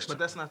day, But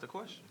that's not the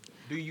question.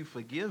 Do you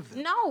forgive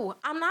them? no,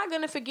 I'm not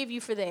going to forgive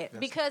you for that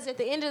because at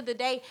the end of the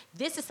day,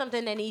 this is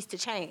something that needs to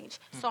change.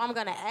 So I'm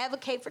going to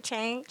advocate for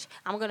change.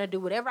 I'm going to do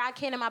whatever I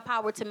can in my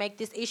power to make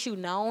this issue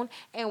known.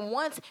 And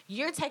once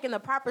you're taking the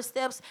proper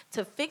steps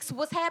to fix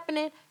what's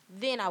happening,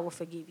 then I will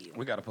forgive you.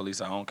 We got to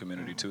police our own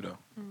community too, though.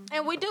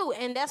 And we do.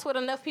 And that's what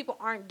enough people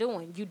aren't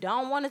doing. You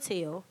don't want to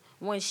tell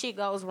when shit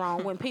goes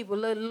wrong. When people,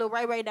 little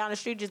Ray down the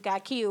street just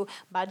got killed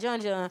by John,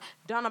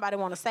 don't nobody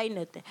want to say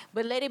nothing.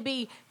 But let it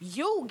be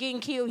you getting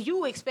killed.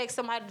 You expect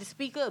somebody to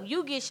speak up.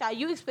 You get shot.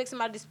 You expect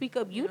somebody to speak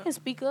up. You didn't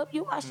speak up.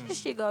 You watched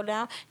this shit go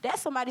down.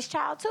 That's somebody's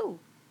child too.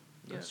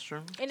 That's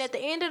true. And at the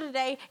end of the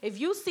day, if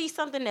you see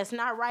something that's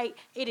not right,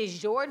 it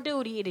is your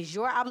duty, it is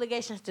your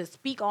obligation to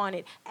speak on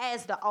it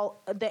as the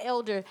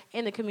elder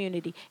in the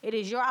community. It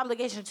is your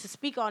obligation to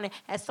speak on it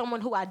as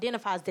someone who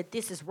identifies that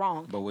this is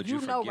wrong. But would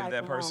you forgive right that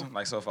from person? wrong.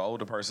 Like, so if an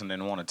older person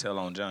didn't want to tell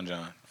on John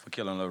for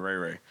killing Lil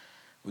Ray,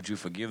 would you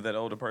forgive that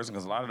older person?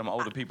 Because a lot of them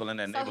older people in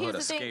that neighborhood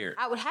are scared.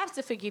 I would have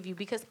to forgive you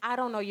because I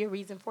don't know your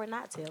reason for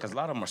not telling. Because a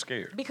lot of them are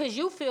scared. Because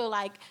you feel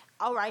like,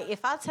 all right,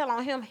 if I tell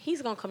on him,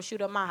 he's going to come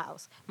shoot up my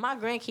house. My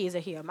grandkids are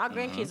here. My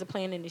grandkids are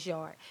playing in this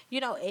yard. You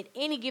know, at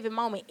any given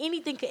moment,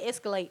 anything could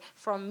escalate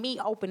from me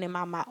opening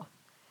my mouth.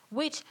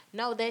 Which,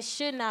 no, that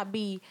should not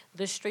be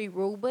the street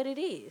rule, but it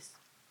is.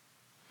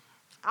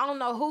 I don't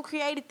know who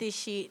created this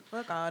shit.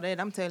 Fuck all that,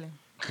 I'm telling.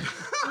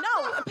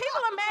 No,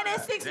 people are mad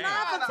at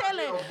 6ix9ine for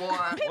telling.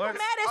 People What?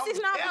 mad at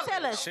 6ix9ine for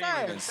telling. She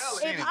Sir, even if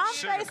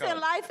sugarcoat I'm it. facing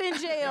life in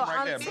jail,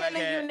 Right there, I'm black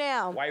telling hat, you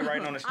now. white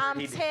writing on the shirt, I'm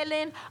he did.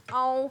 telling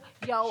on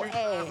your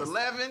ass.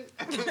 11.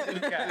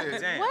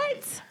 Damn.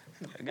 What?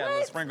 Got a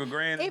little sprinkle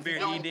grand in If his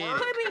beard. He did.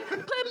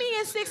 put me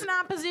in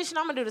 6ix9ine position,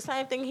 I'm gonna do the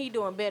same thing he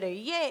doing better.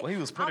 Yeah. Well, he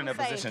was put in that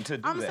position to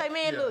do I'm that. gonna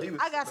say, man, Yeah, look, he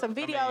was- I got some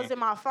videos in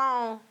my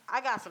phone.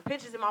 I got some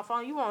pictures in my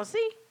phone. You wanna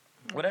see?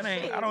 Well, that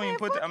ain't. I don't even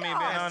put. I mean, being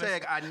honest,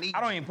 Hashtag I need I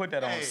don't you. even put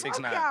that on Hey.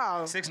 6ix9ine.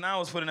 y'all. 6ix9ine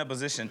was put in a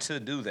position to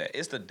do that.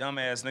 It's the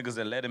dumbass niggas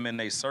that let him in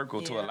their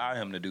circle to Yeah. allow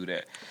him to do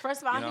that.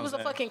 First of all, You know he was what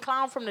a I'm saying? fucking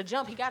clown from the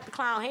jump. He got the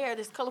clown hair,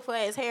 this colorful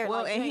ass hair.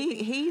 Well, like, and you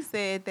ain't- he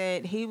said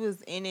that he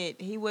was in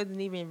it. He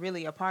wasn't even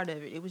really a part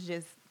of it. It was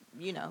just,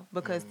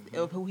 because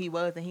of who he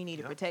was and he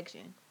needed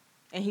protection.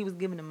 And he was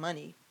giving him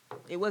money.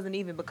 It wasn't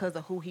even because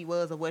of who he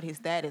was or what his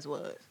status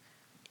was.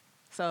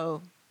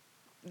 So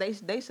they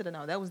should have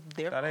known. That was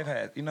their Now they've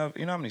had, you know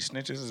how many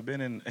snitches has been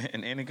in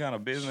any kind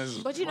of business.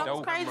 But you know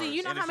dope what's crazy?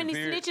 You know how many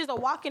industry period? snitches are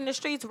walking the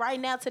streets right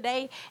now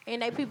today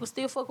and they people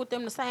still fuck with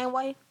them the same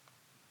way?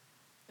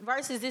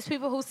 Versus these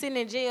people who sitting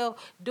in jail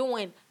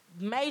doing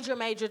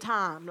major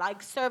time,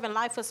 like serving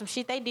life for some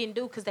shit they didn't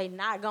do because they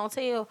not gonna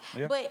tell.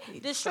 Yeah. But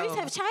the streets So-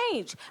 have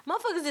changed.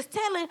 Motherfuckers is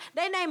telling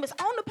their name is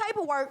on the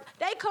paperwork.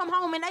 They come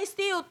home and they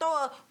still throw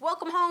a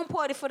welcome home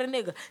party for the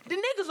nigga. The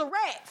nigga's a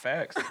rat.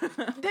 Facts. The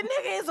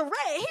nigga is a rat.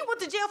 He went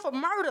to jail for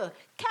murder,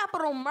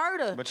 capital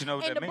murder. But you know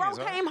what and that the bro means,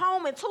 right? came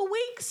home in 2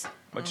 weeks.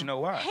 But you know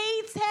why?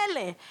 He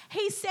telling.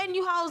 He's setting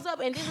you hoes up,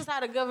 and this is how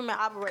the government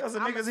operates. Because the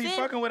I'ma niggas he send-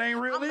 fucking with ain't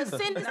real I'ma either.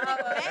 send this nigga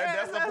back.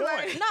 That's the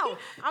point. No,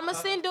 I'm going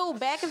to send dude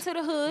back into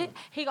the hood.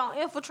 He going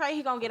to infiltrate.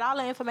 He going to get all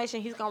the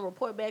information. He's going to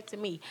report back to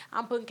me.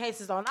 I'm putting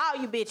cases on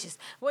all you bitches.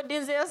 What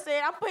Denzel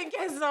said, I'm putting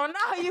cases on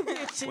all you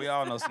bitches. We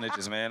all know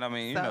snitches, man. I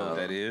mean, you know what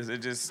that is. It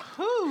just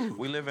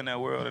we live in that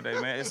world today,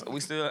 man. We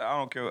still, I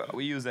don't care.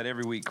 We use that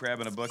every week,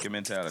 crab in a bucket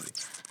mentality.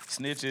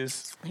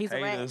 Snitches, He's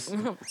a rat. haters.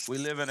 We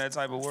live in that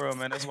type of world,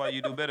 man. That's why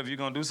you do better. If you're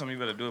gonna do something, you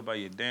better do it by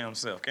your damn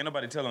self. Can't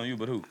nobody tell on you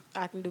but who.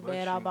 I can do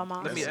bad all by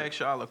myself. Let me ask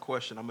y'all a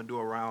question. I'm gonna do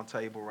a round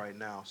table right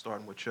now,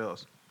 starting with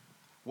Chelsea.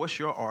 What's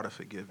your art of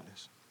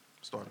forgiveness?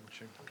 Starting with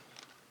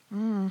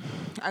you.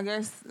 I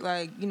guess,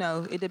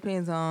 it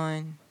depends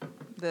on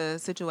the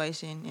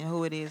situation and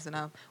who it is. And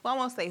I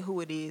won't say who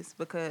it is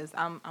because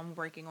I'm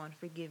working on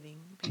forgiving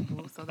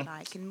people so that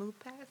I can move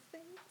past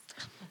things.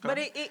 But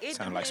it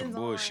Sound like some depends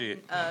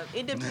bullshit. on,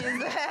 it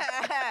depends.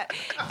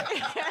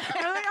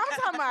 I'm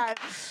talking about.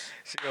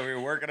 She over here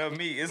working up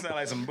me. It sound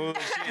like some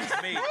bullshit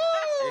to me.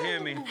 You hear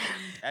me?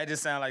 That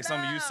just sound like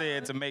something you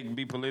said to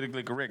be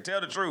politically correct.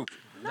 Tell the truth.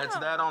 That's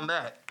that on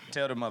that.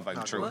 Tell the motherfucking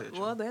No, truth. go ahead.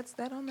 Well, that's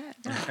that on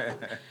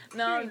that.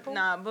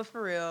 No, but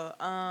for real,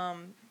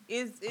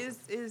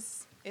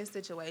 it's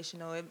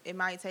situational. It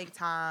might take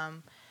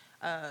time,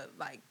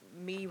 like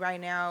me right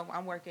now,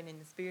 I'm working in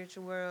the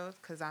spiritual world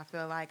because I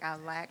feel like I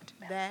lacked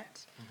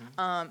that,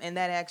 and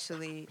that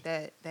actually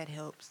that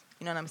helps.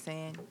 You know what I'm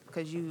saying?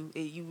 Because you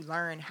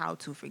learn how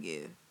to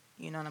forgive.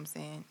 You know what I'm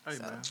saying? Hey,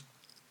 man.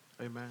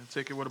 Hey, man.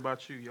 Ticket, what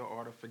about you? Your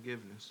art of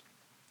forgiveness.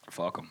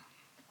 Fuck them.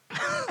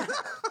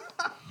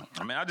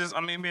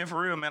 I mean, being for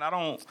real, man, I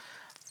don't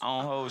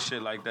hold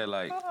shit like that.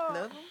 Like, Love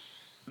 'em.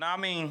 nah, I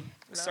mean,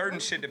 certain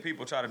shit that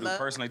people try to do Love.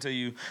 personally to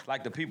you,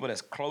 like the people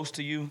that's close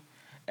to you,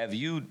 if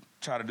you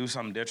try to do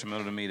something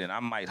detrimental to me, then I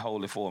might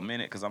hold it for a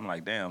minute because I'm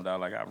like, damn,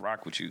 dog, like, I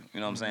rock with you. You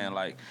know what I'm saying?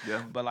 Like,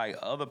 Yeah. but like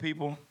other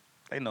people,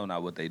 they know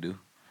not what they do.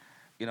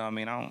 You know what I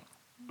mean? I don't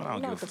know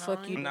give what the a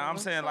fuck you No, I'm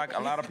doing. saying like a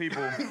lot of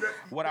people.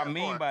 What I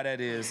mean by that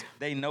is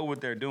they know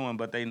what they're doing,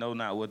 but they know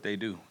not what they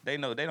do. They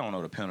don't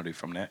know the penalty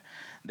from that.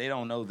 They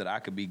don't know that I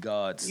could be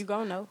God's You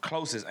gonna know.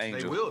 closest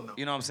angel. will know.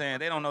 You know what I'm saying?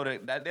 They don't know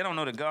that they don't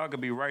know that God could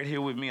be right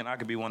here with me, and I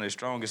could be one of his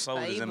strongest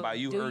soldiers. And by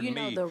you Do hurting you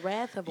know me, the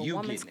wrath of a you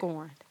woman getting it.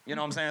 scorned? You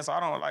know what I'm saying? So I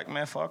don't like,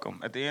 man, fuck them.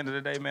 At the end of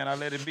the day, man, I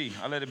let it be.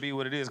 I let it be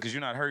what it is because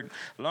you're not hurting.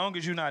 As long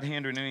as you're not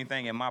hindering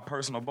anything in my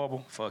personal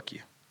bubble, fuck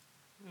you.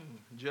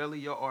 Jelly,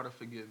 your art of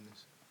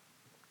forgiveness.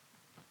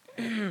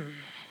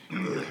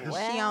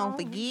 She don't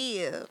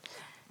forgive.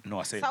 No,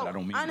 I said So that I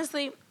don't mean it.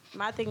 honestly,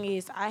 my thing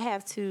is I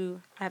have to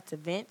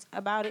vent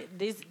about it.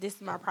 This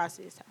is my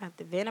process. I have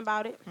to vent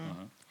about it.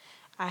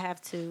 I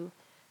have to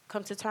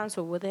come to terms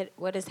with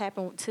what has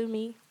happened to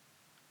me,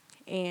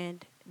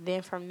 and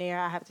then from there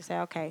I have to say,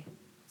 okay,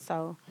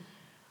 so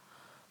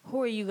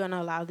who are you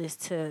gonna allow this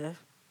to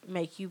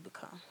make you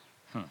become?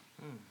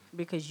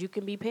 Because you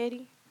can be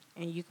petty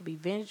and you can be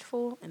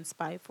vengeful and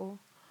spiteful,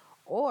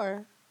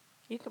 or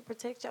you can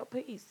protect your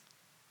peace.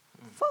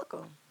 Fuck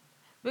them.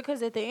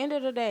 Because at the end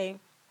of the day,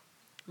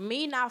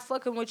 me not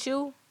fucking with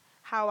you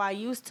how I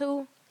used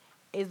to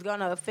is going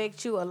to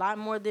affect you a lot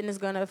more than it's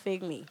going to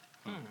affect me.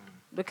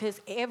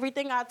 Because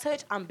everything I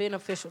touch, I'm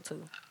beneficial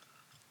to.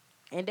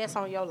 And that's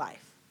on your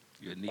life.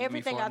 You need me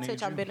Everything before I touch,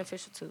 need I'm you.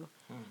 beneficial to.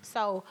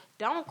 So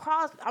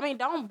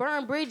don't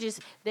burn bridges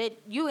that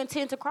you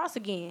intend to cross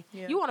again.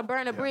 Yeah. You want to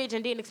burn a bridge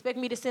and then expect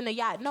me to send a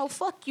yacht. No,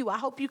 fuck you. I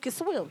hope you can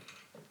swim.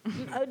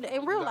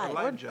 In real Got a life.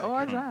 life jacket.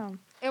 Or drown.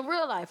 In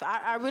real life,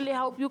 I really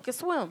hope you can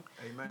swim.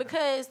 Amen.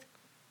 Because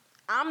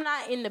I'm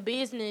not in the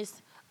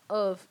business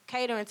of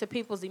catering to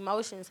people's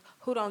emotions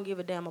who don't give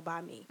a damn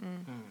about me.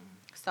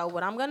 So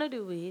what I'm going to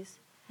do is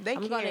They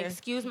I'm going to care.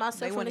 excuse They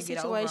myself from want the to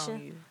get over on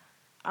situation. you.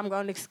 I'm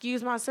going to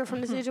excuse myself from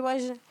the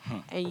situation,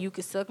 and you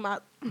can suck my...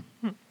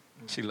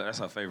 That's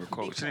her favorite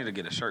quote. She need to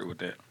get a shirt with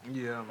that.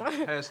 Yeah.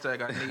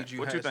 Hashtag I need you.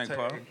 What you think, Hashtag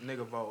Paul?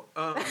 Nigga vote.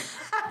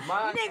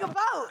 My, Nigga,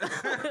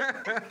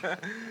 vote!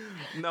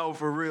 no,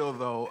 for real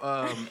though.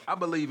 I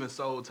believe in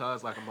soul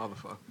ties like a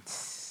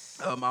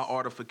motherfucker. My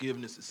art of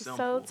forgiveness is simple.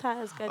 Soul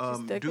ties got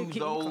you stuck Do in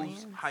those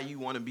cleanse. how you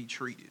want to be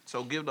treated.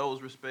 So give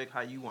those respect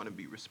how you want to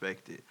be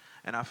respected.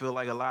 And I feel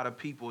like a lot of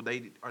people,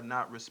 they are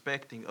not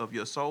respecting of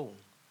your soul.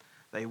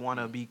 They want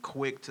to be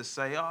quick to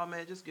say, "Oh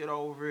man, just get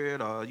over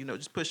it," or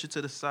just push it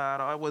to the side.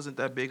 "Oh, it wasn't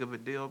that big of a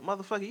deal."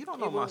 Motherfucker, you don't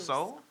know my was.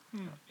 soul.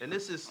 And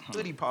this is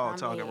Hoodie Paul I'm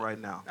talking mad. right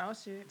now. Oh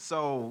shit.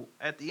 So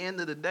at the end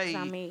of the day,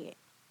 I mean,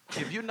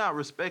 if you're not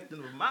respecting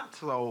of my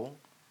soul,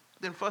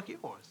 then fuck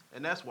yours.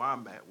 And that's where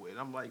I'm at with it.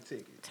 I'm like,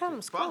 ticket. tell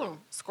them, screw them.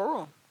 Screw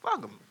them.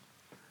 Fuck them.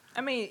 I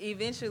mean,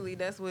 eventually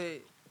that's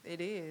what it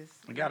is.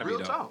 It gotta Real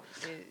be though. talk.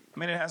 I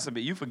mean, it has to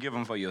be. You forgive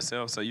them for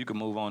yourself, so you can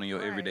move on in your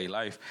Right. everyday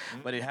life.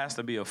 But it has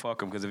to be a fuck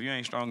them, because if you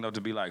ain't strong enough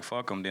to be like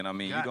fuck them, then I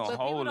mean, you Gotcha. gonna But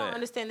people hold don't that.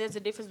 understand there's a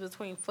difference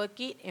between fuck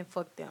it and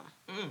fuck them.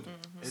 It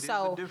is a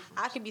So difference.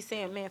 I could be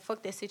saying, man,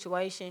 fuck that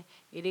situation.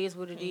 It is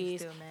what it And you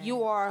is. still mad.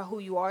 You are who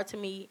you are to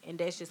me, and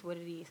that's just what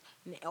it is.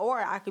 Or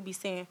I could be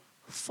saying,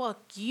 fuck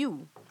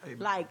you. Amen.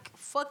 Like,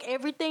 fuck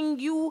everything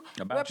you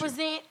About you.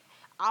 represent,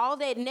 all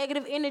that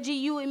negative energy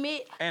you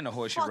emit. And the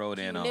horse you fuck rode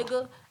you, in on.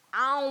 nigga.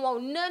 I don't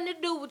want nothing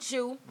to do with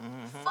you.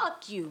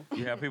 Fuck you.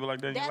 You have people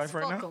like that in your That's life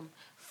right fuck now? them.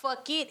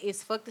 Fuck it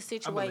is fuck the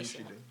I believe she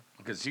situation. did.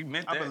 Because she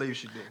meant I that. believe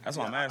she did. That's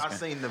what I'm Yeah, asking. I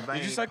seen the vein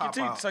Did you suck your pop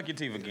teeth? out. Suck your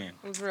teeth again.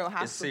 It was real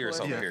hostile. serious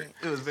for a over Yeah, here.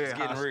 second. it was very It's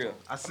getting hostile. real.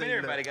 I seen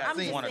everybody the, got I'm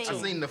just one or saying. two.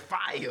 I seen the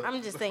fire.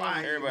 I'm just The saying.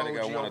 fire Everybody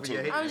got emoji one or over two.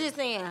 your head. I'm just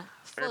saying,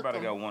 fuck Everybody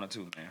 'em. got one or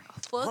two, man.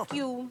 Fuck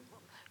you.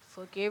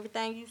 Fuck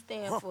everything you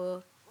stand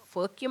for.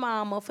 Fuck your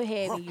mama for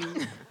having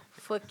you.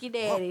 Fuck your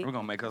daddy. We're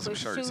gonna make her some for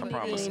shirts, I shooting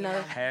promise. in,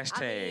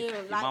 Hashtag,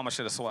 your like, mama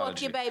should have swallowed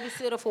fuck you. your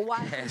babysitter for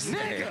watching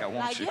Hashtag, you. I want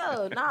Like, you.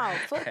 yo, no,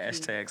 fuck you.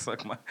 Hashtag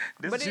suck my.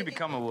 This But is she it- be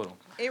coming with them.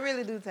 It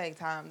really do take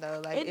time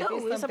though. Like It if do.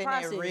 it's It's a something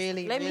process. that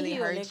really, Let me really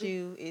heal, hurts nigga.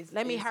 you,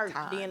 Let me it's hurt,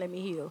 time. then let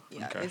me heal.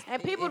 Yeah, Okay. it's-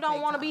 And it- people it don't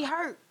take want to be time.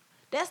 hurt.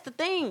 That's the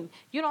thing.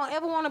 You don't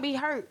ever want to be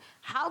hurt.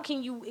 How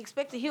can you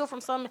expect to heal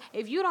from something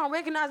if you don't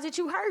recognize that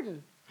you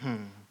hurting?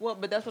 Well,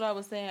 but that's what I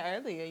was saying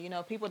earlier. You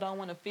know, people don't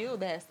want to feel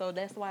that, so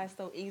that's why it's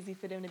so easy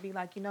for them to be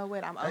like, you know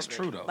what, I'm That's over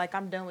true, it. though. Like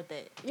I'm done with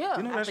that. Yeah.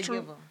 You know I that's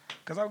forgive true. them.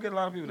 Because I get a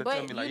lot of people that tell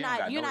But me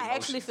like, you're not no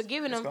actually emotions.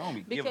 forgiving It's them gonna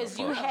be giving a because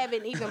you fuck.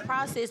 haven't even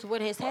processed what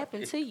has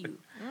happened to you.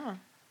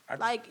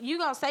 Like, you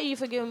gonna say you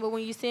forgive him, but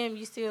when you see him,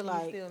 you still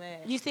like, still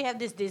mad. you still have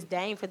this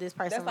disdain for this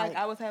person. That's like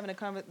I was having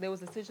there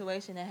was a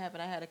situation that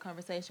happened. I had a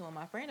conversation with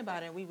my friend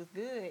about it, and we was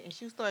good. And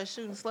she started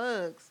shooting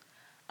slugs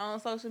on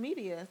social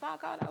media. So I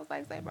called. I was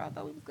like, "Say, bro, I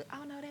thought we was good."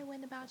 Oh no, that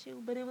wasn't about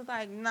you. But it was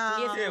like, nah.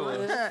 Yes, it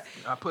was.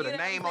 I put You a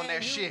know name what on I'm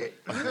that saying?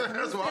 shit.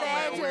 That's what I'm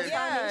add at to with. it.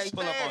 Yeah,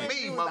 Pull up on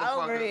me, you was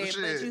over motherfucker. it,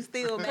 but Shit. you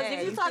still mad. Because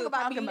if you talk still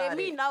about me, talking let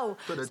me know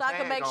Put a so I can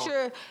tag make on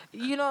sure,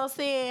 you know what I'm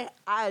saying,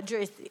 I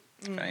address it.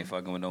 If I ain't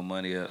fucking with no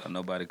money or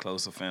nobody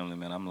close to family,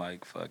 man, I'm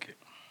like, fuck it.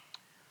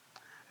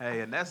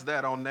 Hey, and that's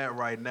that on that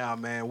right now,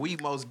 man. We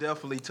most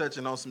definitely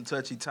touching on some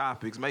touchy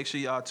topics. Make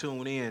sure y'all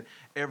tune in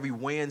every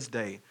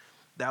Wednesday.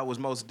 That was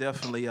most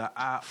definitely an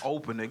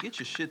eye-opener. Get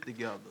your shit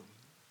together.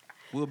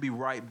 We'll be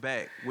right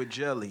back with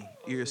Jelly,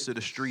 Ears to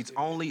the Streets,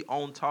 only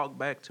on Talk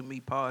Back to Me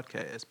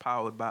podcast,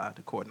 powered by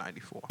the Core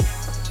 94.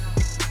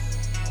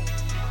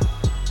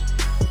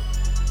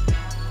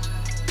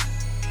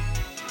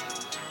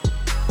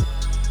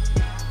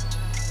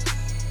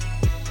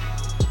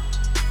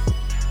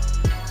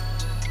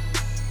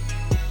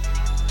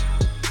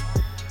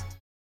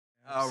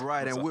 All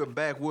right, and we're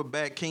back. We're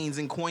back, kings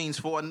and queens,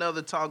 for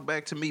another Talk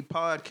Back to Me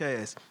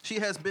podcast. She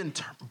has been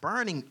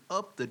burning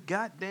up the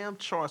goddamn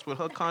charts with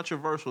her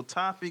controversial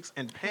topics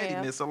and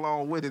pettiness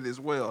along with it as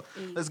well.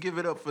 Let's give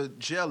it up for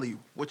Jelly.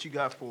 What you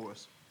got for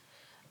us?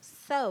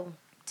 So,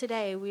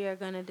 today we are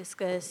going to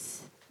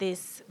discuss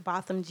this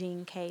Botham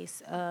Jean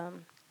case.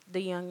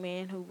 The young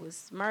man who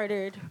was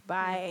murdered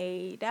by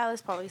a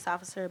Dallas police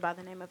officer by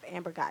the name of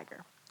Amber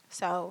Geiger.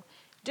 So,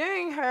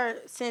 during her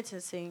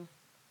sentencing,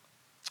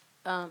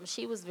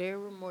 she was very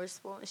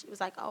remorseful, and she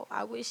was like, "Oh,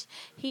 I wish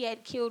he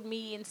had killed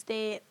me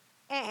instead,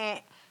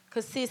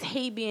 because sis,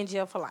 he be in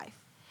jail for life."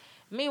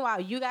 Meanwhile,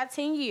 you got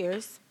 10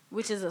 years,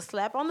 which is a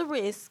slap on the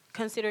wrist,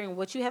 considering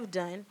what you have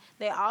done.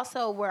 They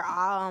also were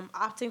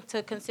opting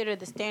to consider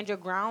the stand your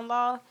ground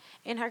law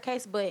in her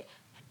case, but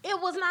it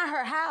was not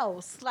her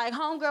house. Like,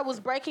 homegirl was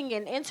breaking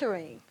and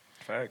entering.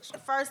 Facts.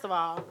 First of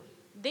all,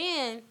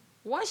 then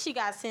once she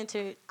got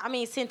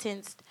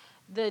sentenced,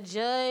 the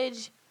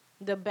judge,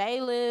 the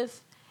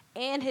bailiff,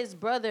 and his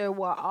brother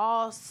were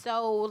all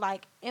so,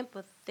 like,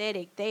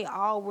 empathetic. They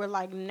all were,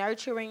 like,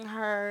 nurturing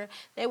her.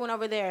 They went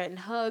over there and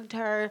hugged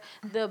her.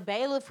 The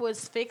bailiff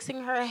was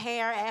fixing her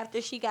hair after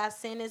she got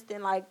sentenced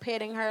and, like,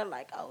 petting her,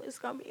 like, "Oh, it's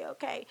going to be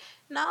okay."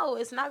 No,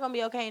 it's not going to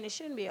be okay, and it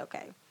shouldn't be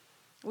okay.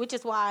 Which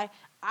is why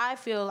I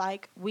feel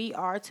like we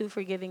are too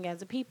forgiving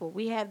as a people.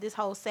 We have this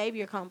whole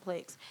savior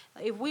complex.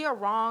 If we are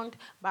wronged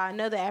by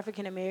another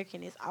African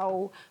American, it's,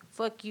 "Oh,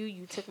 fuck you.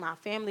 You took my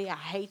family. I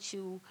hate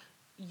you.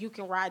 You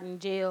can rot in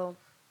jail,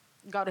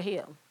 go to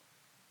hell."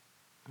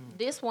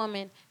 This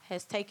woman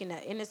has taken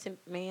an innocent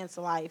man's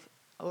life,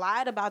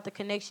 lied about the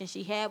connection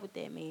she had with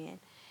that man,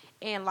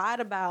 and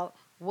lied about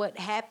what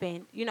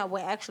happened,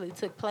 what actually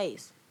took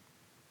place.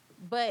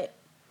 But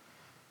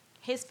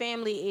his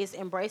family is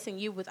embracing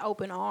you with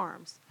open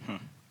arms.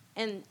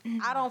 And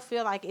I don't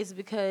feel like it's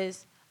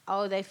because,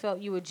 oh, they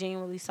felt you were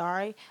genuinely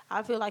sorry.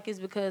 I feel like it's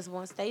because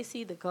once they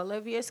see the color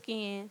of your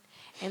skin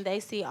and they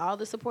see all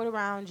the support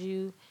around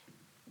you,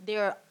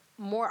 they're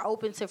more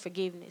open to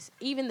forgiveness.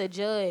 Even the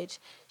judge,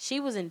 she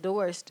was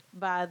endorsed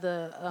by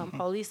the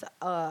police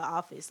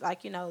office,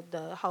 like,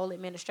 the whole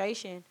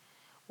administration,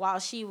 while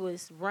she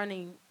was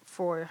running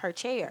for her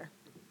chair.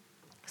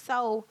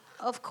 So,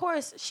 of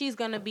course, she's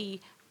going to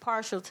be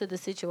partial to the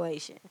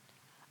situation.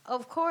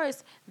 Of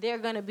course, they're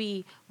going to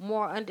be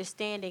more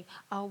understanding.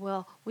 "Oh,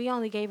 well, we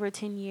only gave her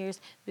 10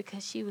 years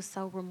because she was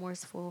so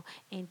remorseful.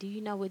 And do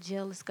you know what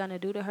jail is going to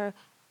do to her?"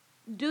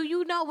 Do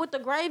you know what the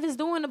grave is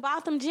doing to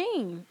Botham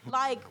Jean?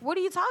 Like, what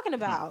are you talking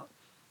about?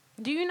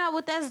 Do you know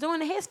what that's doing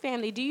to his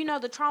family? Do you know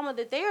the trauma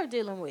that they are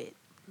dealing with?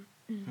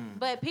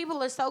 But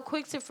people are so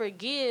quick to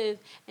forgive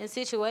in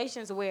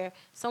situations where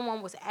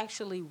someone was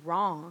actually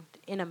wronged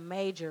in a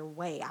major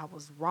way. I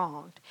was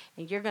wronged.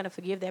 And you're going to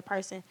forgive that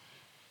person.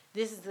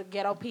 This is a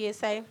ghetto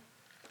PSA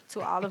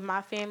to all of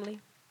my family.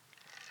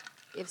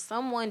 If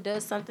someone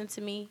does something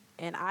to me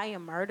and I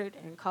am murdered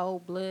in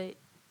cold blood,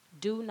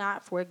 do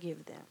not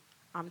forgive them.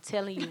 I'm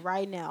telling you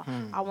right now.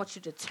 I want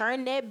you to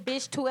turn that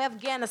bitch to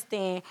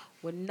Afghanistan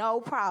with no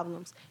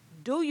problems.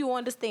 Do you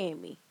understand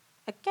me?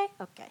 Okay?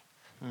 Okay.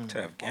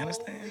 To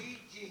Afghanistan?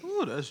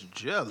 Ooh, that's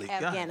Jelly.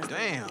 God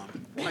Afghanistan.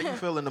 damn. How you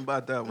feeling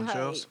about that one, Right.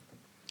 Chels?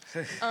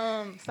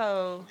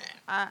 So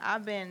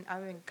I've been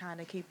kind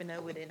of keeping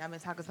up with it, and I've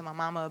been talking to my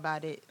mama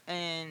about it.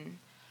 And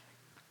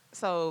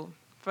so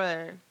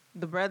for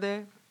the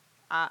brother,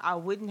 I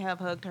wouldn't have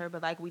hugged her,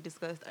 but like we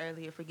discussed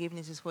earlier,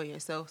 forgiveness is for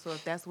yourself. So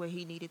if that's what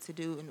he needed to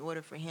do in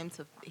order for him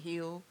to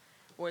heal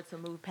or to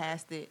move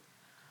past it,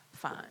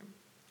 fine.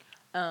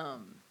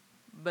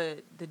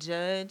 But the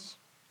judge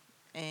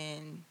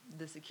and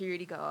the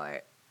security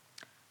guard,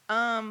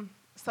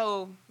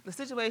 so the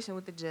situation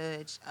with the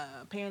judge,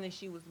 apparently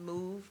she was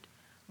moved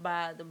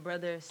by the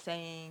brother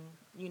saying,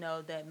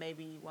 that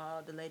maybe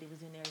while the lady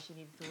was in there, she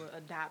needed to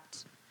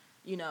adopt,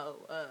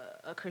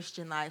 a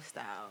Christian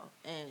lifestyle.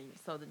 And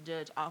so the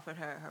judge offered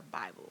her her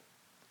Bible,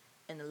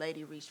 and the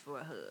lady reached for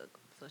a hug,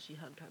 so she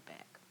hugged her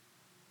back.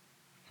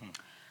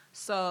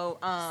 So,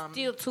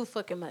 Still too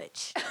fucking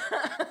much.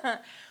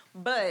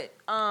 but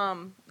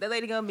the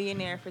lady gonna be in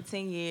there for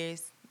 10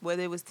 years,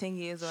 whether it was 10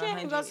 years or She ain't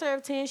 100. gonna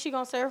serve 10. She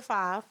gonna serve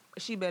 5.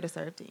 She better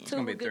serve 10. It's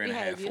gonna be Good 3.5,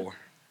 behavior. 4.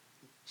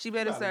 She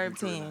better Gotta serve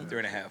do 10.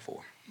 3.5,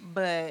 4.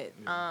 But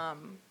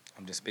I'm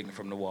just speaking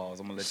from the walls.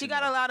 I'm gonna let she you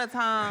got know. a lot of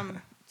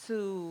time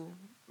to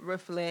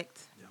reflect.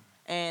 Yeah.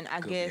 And I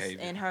Good guess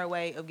behavior. in her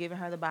way of giving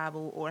her the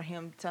Bible or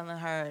him telling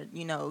her,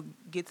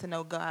 get to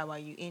know God while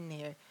you in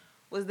there,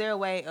 was their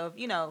way of,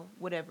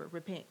 whatever,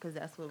 repent, because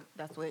that's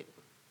what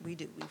we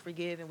do. We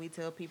forgive and we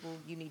tell people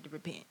you need to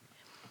repent.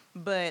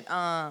 But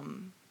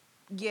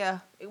yeah,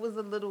 it was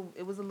a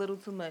little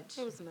too much.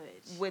 It was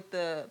much. With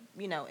the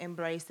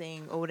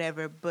embracing or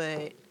whatever.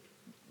 But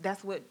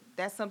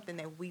that's something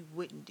that we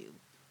wouldn't do.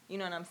 You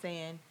know what I'm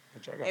saying?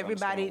 But y'all gotta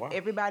understand why.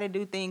 Everybody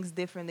do things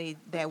differently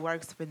that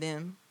works for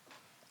them.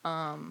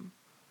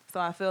 So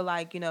I feel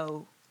like,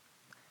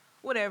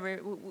 whatever,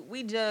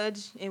 we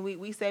judge and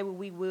we say what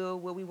we will,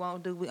 what we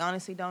won't do. We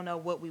honestly don't know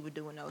what we would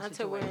do in those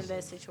Until we're situations. in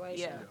that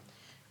situation.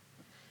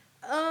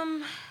 Yeah.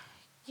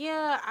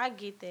 Yeah, I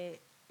get that.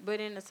 But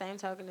in the same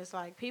token, it's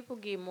like people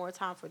get more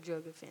time for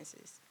drug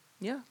offenses.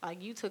 Yeah.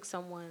 Like you took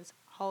someone's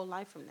whole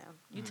life from them.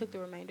 You took the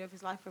remainder of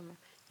his life from him.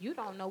 You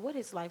don't know what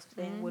his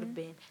lifespan would have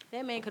been.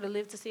 That man could have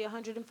lived to see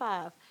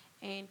 105.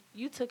 And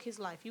you took his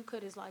life. You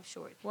cut his life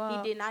short.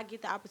 Well, he did not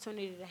get the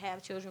opportunity to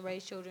have children,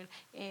 raise children,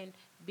 and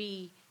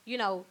be,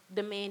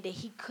 the man that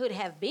he could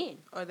have been.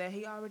 Or that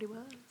he already was.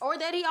 Or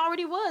that he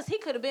already was. He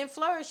could have been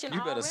flourishing You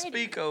better already.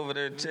 speak over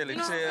there, Chili You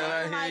know what Chill.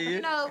 I'm I saying?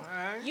 hear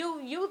Like,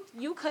 you.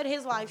 you cut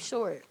his life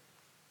short.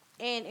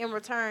 And in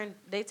return,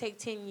 they take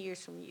 10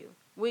 years from you,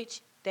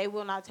 which they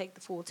will not take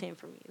the full 10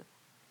 from you.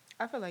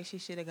 I feel like she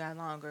should have got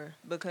longer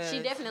because She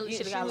definitely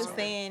shoulda got She was longer.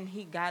 saying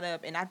he got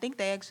up, and I think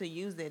they actually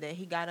used it that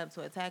he got up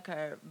to attack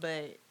her.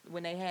 But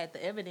when they had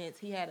the evidence,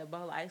 he had a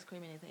bowl of ice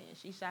cream in his hand.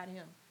 She shot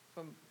him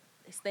from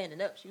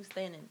standing up. She was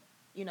standing,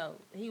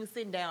 he was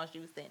sitting down. She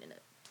was standing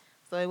up.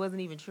 So it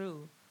wasn't even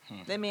true.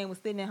 That man was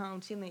sitting at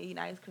home chilling, eating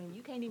ice cream.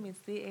 You can't even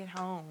sit at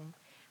home,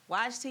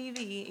 watch TV,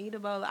 eat a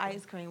bowl of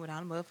ice cream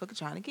without a motherfucker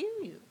trying to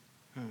kill you.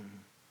 And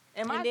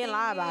And then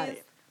lie about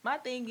it. My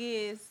thing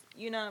is,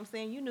 you know what I'm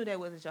saying? You knew that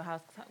wasn't your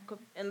house.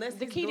 Unless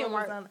The his key door didn't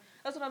was work. on-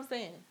 That's what I'm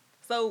saying.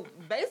 So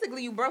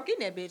basically, you broke in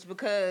that bitch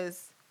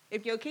because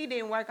if your key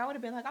didn't work, I would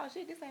have been like, oh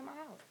shit, this ain't my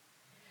house.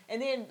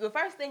 And then the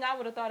first thing I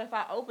would have thought if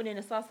I opened it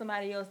and saw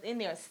somebody else in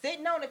there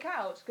sitting on the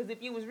couch, because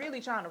if you was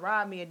really trying to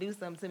rob me or do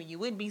something to me, you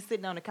wouldn't be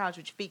sitting on the couch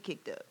with your feet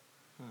kicked up.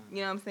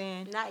 You know what I'm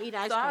saying? Not eat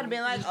ice So cream. I would have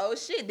been like, oh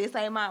shit, this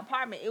ain't my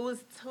apartment. It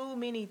was too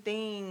many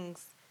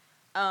things.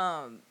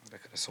 That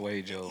could have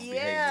swayed your Yeah.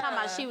 behavior. Talking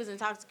about she was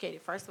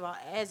intoxicated. First of all,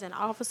 as an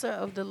officer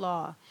of the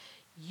law,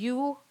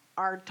 you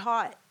are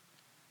taught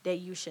that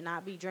you should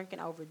not be drinking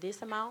over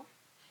this amount.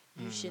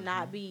 You should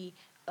not be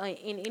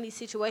in any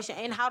situation,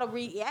 and how to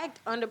react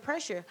under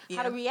pressure.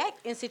 How to Yeah.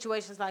 react in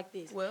situations like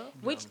this. Well,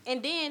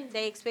 And then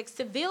they expect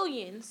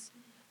civilians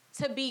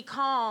to be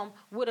calm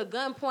with a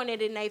gun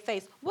pointed in their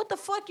face. What the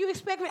fuck you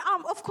expect me?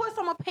 Of course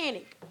I'm a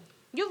panic.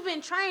 You've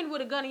been trained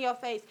with a gun in your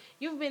face.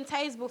 You've been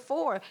tased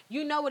before.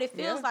 You know what it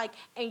feels Yeah. like.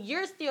 And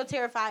you're still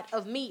terrified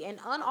of me, an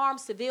unarmed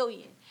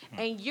civilian.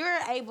 And you're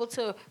able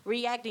to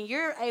react and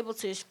you're able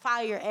to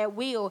fire at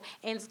will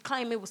and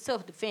claim it was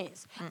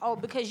self-defense. Oh,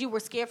 because you were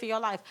scared for your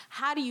life.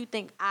 How do you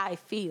think I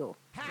feel?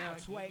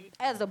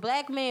 As a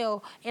black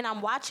male, and I'm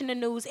watching the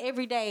news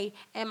every day,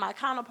 and my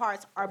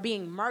counterparts are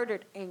being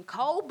murdered in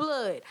cold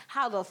blood,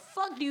 how the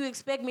fuck do you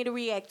expect me to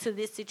react to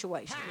this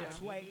situation?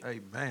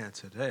 Amen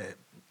to that.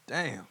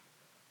 Damn.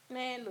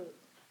 Man,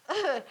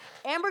 look.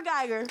 Amber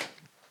Geiger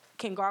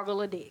can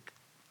gargle a dick.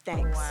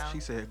 Thanks. Wow.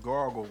 She said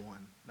gargle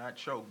one, not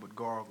choke, but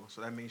gargle.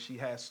 So that means she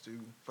has to,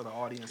 for the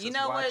audience You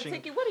that's know what, watching.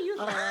 Tiki? What are you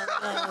saying?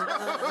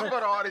 For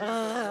the audience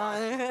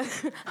that's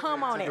watching.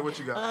 Hum on Tiki, it. what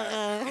you got?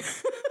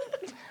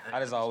 I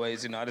just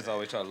always try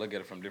to look at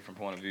it from different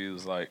point of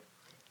views. Like,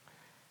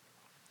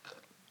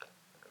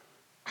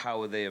 how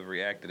would they have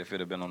reacted if it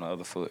had been on the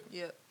other foot?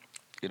 Yep.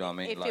 You know what I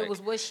mean? If Like, it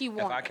was what she if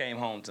I wanted. came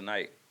home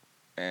tonight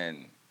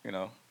and,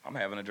 I'm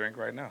having a drink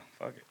right now,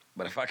 fuck it.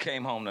 But if I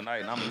came home tonight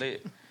and I'm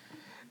lit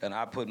and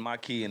I put my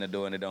key in the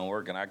door and it don't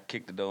work and I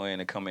kick the door in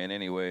and come in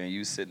anyway and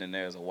you sitting in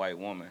there as a white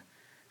woman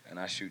and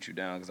I shoot you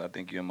down because I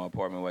think you're in my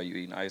apartment while you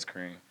eating ice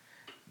cream,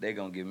 they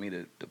gonna give me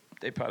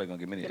they probably gonna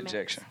give me the The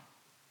injection.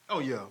 Oh,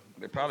 yeah.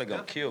 They probably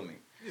gonna kill me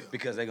Yeah.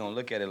 because they gonna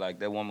look at it like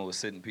that woman was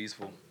sitting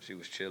peaceful, she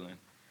was chilling,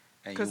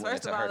 and you Because went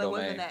first into of her all,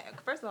 domain.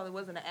 it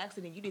wasn't an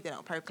accident. You did that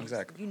on purpose.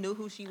 Exactly. You knew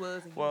who she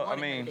was, and you Well, I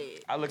wanted her mean,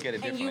 dead. I look at it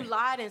And differently. you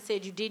lied and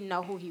said you didn't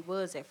know who he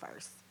was at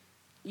first.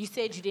 You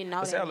said you didn't know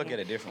But that. see, I look man. at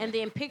it differently. And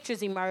then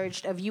pictures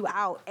emerged of you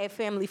out at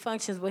family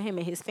functions with him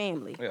and his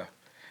family. Yeah.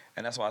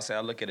 And that's why I say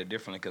I look at it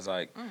differently because,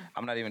 like,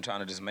 I'm not even trying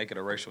to just make it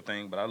a racial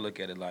thing, but I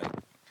look at it like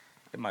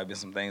it might be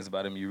some things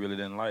about him you really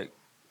didn't like.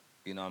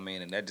 You know what I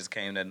mean? And that just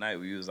came that night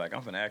where you was like,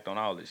 I'm finna act on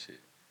all this shit.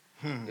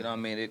 You know what I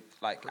mean?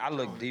 I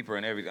look deeper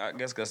in everything. I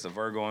guess that's the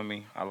Virgo in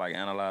me. I, like,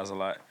 analyze a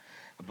lot.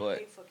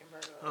 But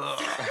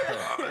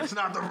It's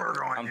not the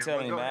Virgo in I'm you,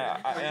 telling you,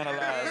 but go man,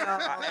 ahead.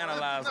 I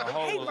analyze a Hate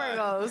whole lot.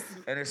 Virgos.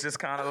 And it's just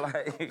kind of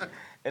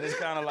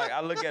like,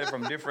 I look at it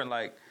from different,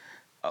 like,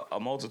 a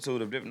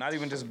multitude of different, not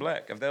even just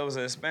black. If there was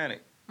a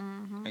Hispanic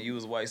and you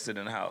was white sitting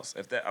in the house,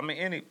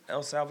 any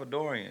El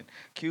Salvadorian,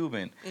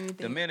 Cuban, Anything.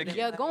 Dominican,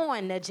 You're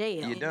going to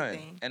jail. you're done.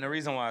 Anything. And the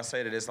reason why I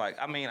say that, it's like,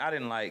 I'm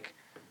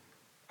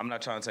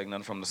not trying to take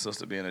nothing from the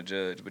sister being a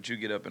judge, but you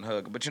get up and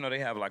hug. But, they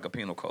have like a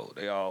penal code.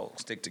 They all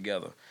stick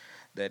together.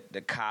 That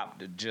the cop,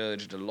 the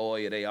judge, the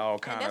lawyer, they all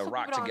And kind that's of what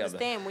rock people don't together.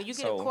 understand. When you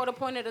get So- a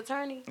court-appointed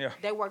attorney, Yeah.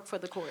 they work for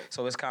the court.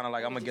 So it's kind of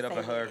like, I'm going to get up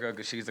and hug her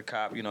because she's a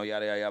cop, yada,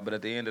 yada, yada. But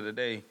at the end of the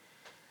day,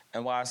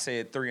 and why I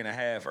said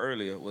 3.5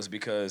 earlier was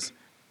because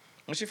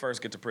when she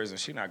first get to prison,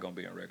 she's not going to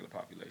be in regular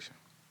population.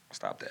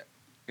 Stop that.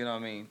 You know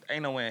what I mean?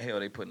 Ain't no way in hell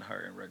they putting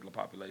her in regular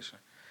population.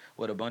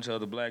 With a bunch of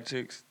other black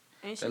chicks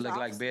And that look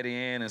like Betty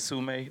Ann and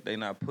Sume, they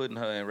not putting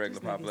her in regular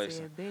This nigga population.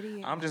 said Betty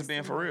Ann I'm just and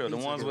being for Sume. real. The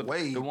He ones took with it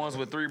way the ones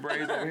with 3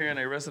 braids over here and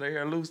the rest of their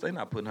hair loose, they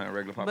not putting her in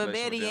regular population. But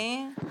Betty with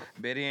them. Ann,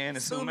 Betty Ann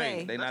and Sume, Sume.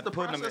 they That's not the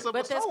putting them process in. of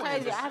But that's sewing.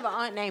 crazy. I have an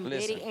aunt named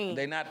Listen, Betty Ann.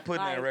 they not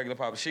putting her in Like, regular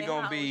population. She and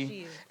gonna how old she be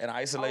is? in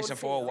isolation Old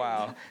for a sis.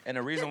 while, and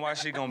the reason why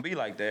she gonna be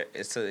like that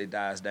is till it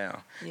dies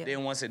down. Yeah.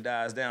 Then once it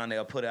dies down,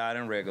 they'll put her out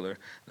in regular,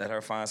 let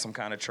her find some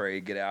kind of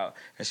trade, get out,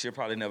 and she'll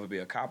probably never be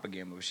a cop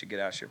again. But when she get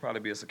out, she'll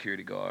probably be a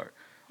security guard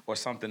or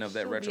something of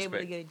that she'll be able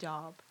retrospect. to get a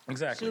job.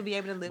 Exactly. She'll be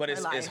able to live but her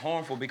it's life. it's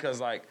harmful because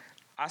like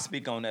I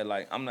speak on that,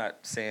 like I'm not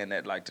saying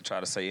that like to try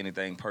to say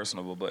anything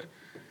personable, but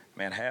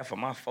man, half of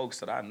my folks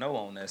that I know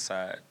on that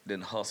side done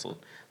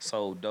hustled,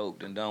 sold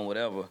dope, and done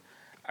whatever.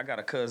 I got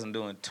a cousin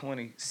doing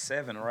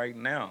 27 right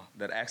now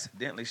that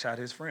accidentally shot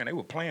his friend. They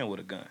were playing with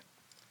a gun.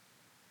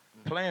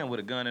 Playing with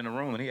a gun in the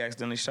room, and he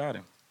accidentally shot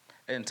him.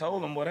 And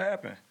told him what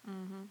happened.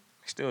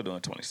 He's still doing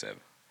 27.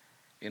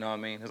 You know what I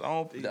mean?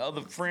 The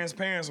other friend's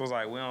parents was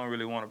like, we don't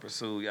really want to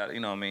pursue, yada, you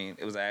know what I mean?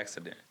 It was an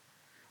accident.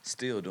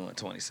 Still doing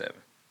 27.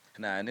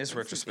 Now, in this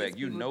retrospect,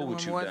 you know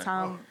what you've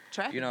done.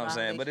 You know what I'm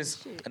saying? But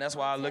and that's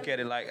why I look at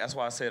it like, that's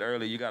why I said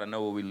earlier, you got to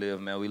know where we live,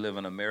 man. We live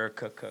in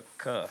America.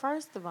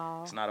 First of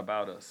all, It's not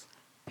about us.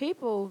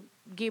 people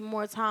get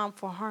more time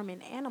for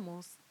harming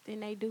animals than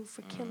they do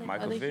for killing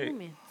Michael other Vick.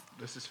 humans.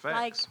 This is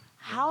Like, facts.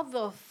 how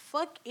the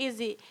fuck is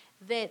it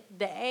that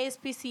the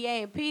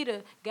ASPCA and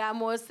PETA got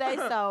more say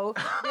so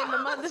than the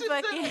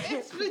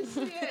motherfucking?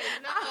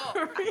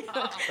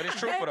 But it's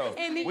truthful, though.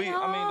 In the The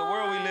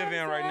world we live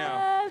in right now,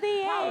 arms of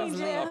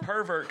the a angel.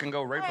 pervert can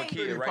go rape a kid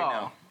Pretty right Paul.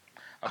 now.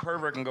 A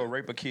pervert can go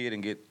rape a kid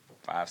and get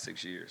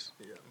 5-6 years.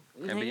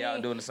 And be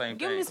out doing the same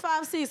Give him thing. his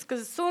 5-6,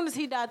 because as soon as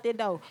he out that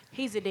door,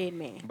 he's a dead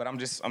man. But I'm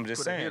just Put a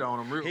saying, hit on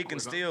him real he can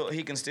quick,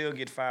 huh? still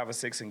get 5 or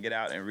 6 and get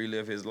out and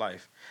relive his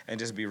life and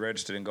just be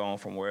registered and go on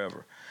from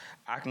wherever.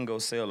 I can go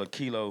sell a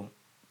kilo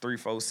 3,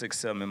 4, 6,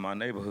 7 in my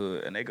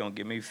neighborhood and they gonna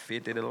give me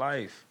 50 to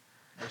life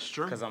That's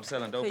true. because I'm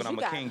selling dope and Because I'm you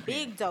a got kingpin.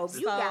 big dope. You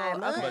So, got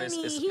money. But it's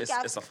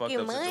a fucked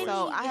up situation.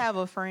 So I have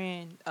a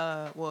friend.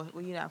 Well,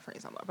 you're not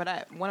friends no more,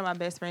 but one of my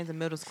best friends in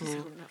middle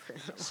school.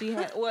 She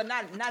had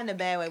not in a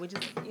bad way, but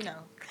just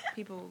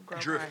people grow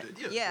Drifted,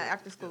 apart. yeah.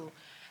 After school,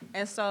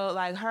 and so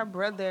like her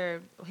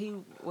brother, he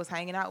was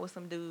hanging out with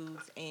some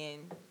dudes,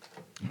 and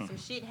some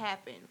shit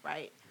happened,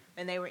 right?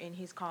 And they were in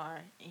his car,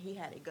 and he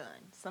had a gun.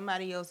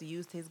 Somebody else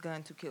used his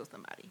gun to kill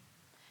somebody,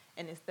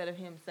 and instead of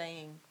him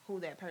saying who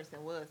that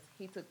person was,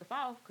 he took the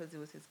fall because it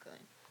was his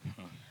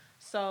gun.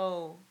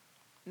 So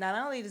not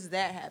only does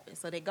that happen,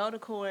 so they go to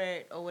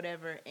court or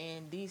whatever,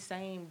 and these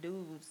same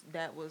dudes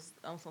that was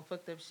on some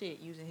fucked up shit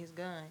using his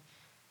gun,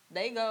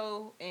 they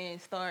go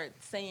and start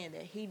saying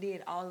that he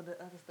did all of the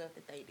other stuff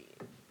that they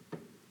did.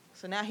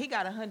 So now he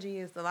got 100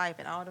 years to life,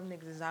 and all them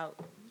niggas is out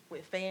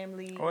with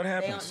family. What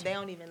happens? They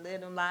don't even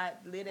live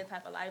that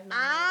type of life no more.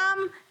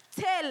 I'm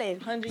telling.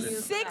 100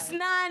 years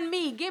 6'9"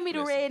 me. Give me the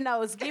Listen. red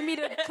nose. Give me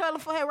the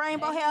colorful hair,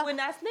 rainbow And he hair. would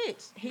not snitch.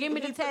 Give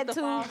me the he took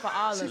tattoo. fall for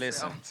all of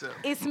Listen. them.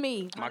 It's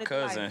me. My 100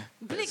 cousin, life.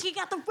 Blicky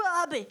got the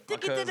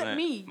rubbing.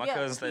 Me. my Yeah,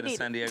 cousin he stayed in did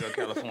San it. Diego,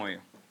 California.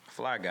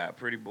 Fly guy,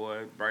 pretty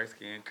boy, bright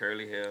skin,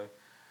 curly hair.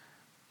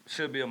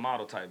 Should be a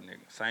model type nigga.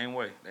 Same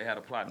way. They had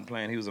a plot and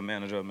plan. He was a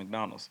manager of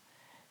McDonald's.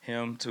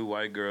 Him, 2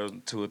 white girls,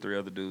 2 or 3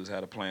 other dudes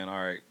had a plan.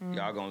 All right,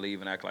 y'all gonna leave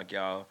and act like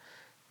y'all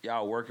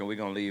working. We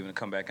gonna leave and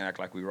come back and act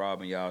like we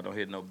robbing y'all. Don't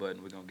hit no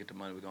button. We gonna get the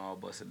money. We gonna all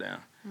bust it down.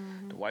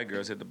 The white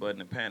girls hit the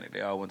button and panicked. They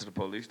all went to the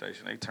police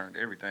station. They turned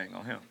everything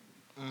on him.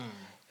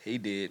 He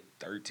did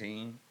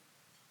 13.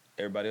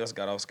 Everybody else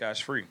got off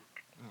scotch-free.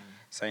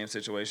 Same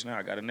situation now.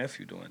 I got a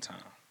nephew doing time.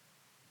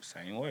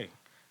 Same way.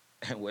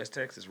 In West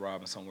Texas,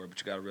 robbing somewhere, but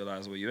you got to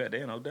realize where you at. They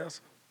in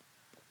Odessa.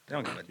 They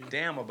don't give a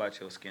damn about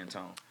your skin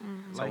tone.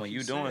 So when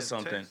you doing said,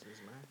 something, Texas,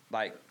 man.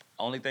 like,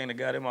 only thing that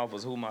got him off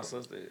was who my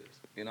sister is.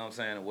 You know what I'm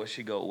saying?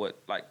 And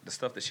like, the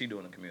stuff that she do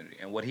in the community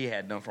and what he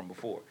had done from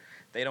before.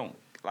 They don't,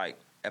 like,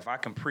 if I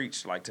can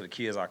preach, like, to the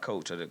kids I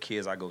coach or the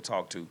kids I go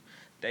talk to,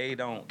 they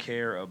don't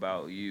care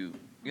about you.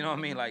 You know what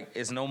I mean? Like,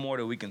 it's no more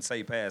that we can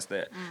say past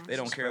that. They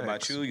don't care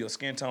about Facts. you, your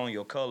skin tone,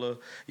 your color,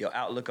 your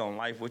outlook on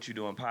life, what you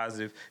doing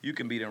positive. You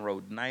can be done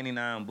wrote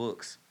 99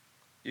 books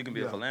You can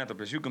be a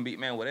philanthropist. You can be,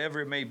 man, whatever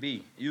it may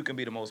be. You can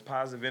be the most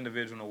positive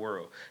individual in the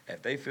world.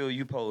 If they feel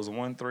you pose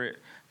one threat,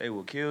 they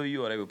will kill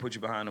you or they will put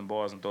you behind them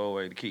bars and throw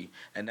away the key.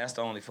 And that's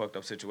the only fucked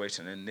up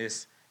situation in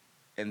this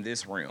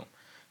realm.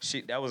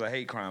 Shit, that was a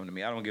hate crime to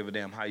me. I don't give a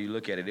damn how you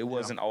look at it. It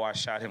wasn't, oh, I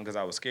shot him because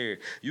I was scared.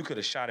 You could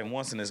have shot him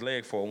once in his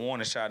leg for a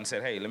warning shot and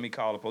said, hey, let me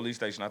call the police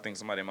station. I think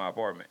somebody in my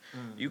apartment.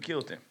 You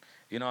killed him.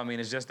 You know what I mean?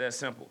 It's just that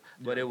simple.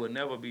 But it would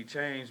never be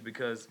changed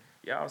because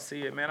y'all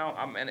see it, man.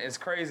 And it's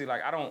crazy.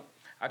 Like,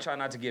 I try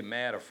not to get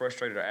mad or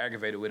frustrated or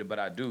aggravated with it, but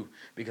I do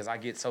because I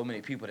get so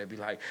many people that be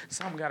like,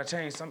 something got to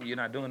change. Something you're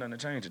not doing nothing to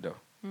change it, though.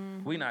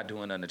 We not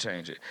doing nothing to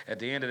change it. At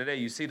the end of the day,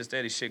 you see the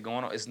steady shit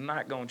going on. It's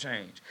not going to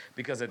change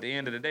because at the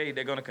end of the day,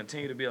 they're going to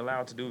continue to be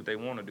allowed to do what they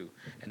want to do.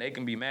 And they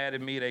can be mad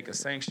at me. They can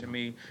sanction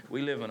me.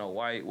 We live in a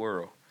white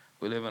world.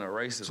 We live in a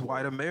racist world.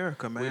 White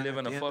America, man. We live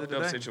in a fucked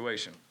up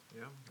situation.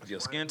 Yeah. If your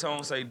skin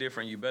tone say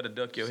different, you better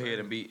duck your head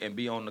and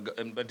be on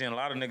the. But then a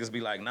lot of niggas be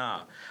like,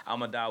 nah,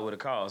 I'ma die with a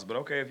cause. But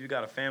okay, if you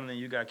got a family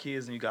and you got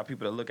kids and you got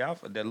people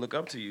that look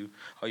up to you,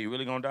 are you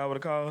really gonna die with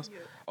a cause? Yeah.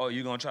 Or are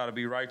you gonna try to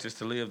be righteous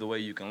to live the way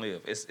you can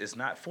live? It's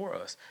not for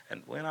us.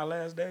 And we're in our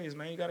last days,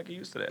 man. You gotta get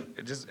used to that.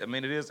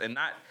 It is, and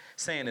not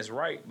saying it's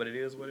right, but it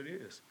is what it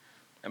is.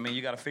 I mean,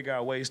 you gotta figure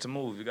out ways to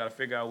move. You gotta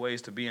figure out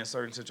ways to be in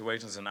certain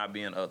situations and not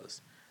be in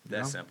others.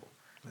 That's simple.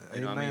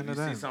 You know what I mean? If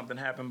you see something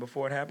happen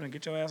before it happened,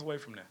 get your ass away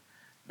from there.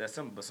 That's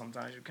simple, but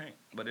sometimes you can't.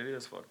 But it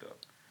is fucked up.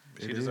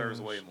 She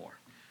deserves way more.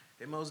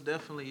 It most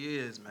definitely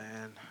is,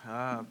 man.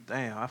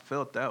 Damn, I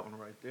felt that one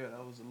right there.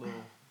 That was a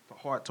little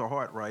heart to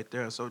heart right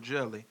there. So,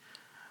 Jelly,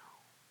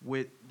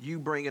 with you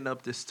bringing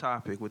up this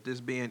topic, with this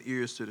being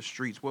ears to the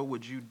streets, what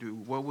would you do?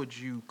 What would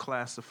you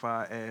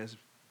classify as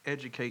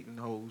educating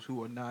those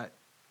who are not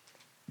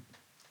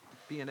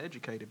being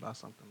educated by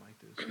something like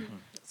this?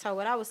 So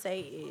what I would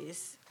say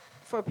is,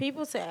 for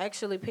people to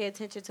actually pay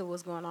attention to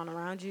what's going on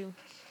around you,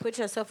 put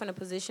yourself in a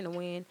position to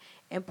win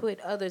and put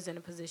others in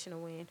a position to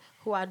win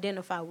who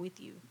identify with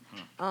you.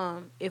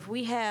 If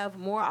we have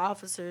more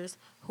officers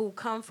who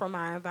come from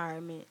our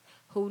environment,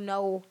 who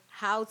know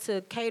how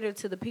to cater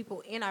to the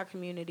people in our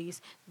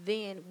communities,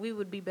 then we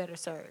would be better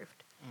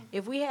served.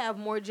 If we have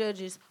more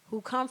judges who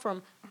come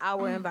from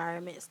our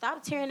environment,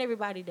 stop tearing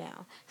everybody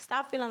down.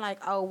 Stop feeling like,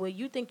 oh, well,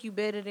 you think you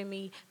better than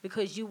me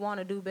because you want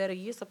to do better.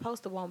 You're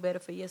supposed to want better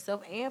for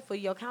yourself and for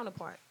your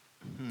counterpart.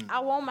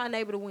 I want my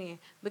neighbor to win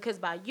because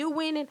by you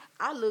winning,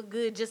 I look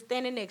good just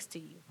standing next to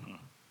you.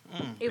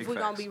 If we're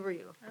going to be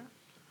real.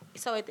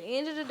 So at the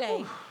end of the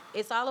day,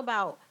 it's all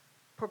about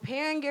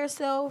preparing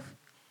yourself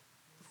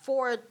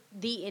for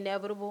the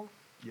inevitable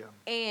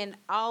and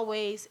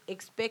always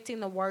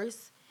expecting the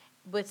worst,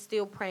 but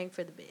still praying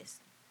for the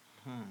best.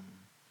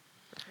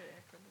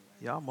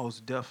 Y'all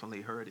most definitely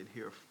heard it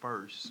here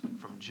first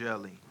from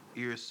Jelly.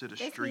 Ears to the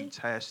Streets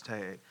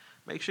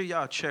 #. Make sure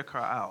y'all check her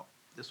out.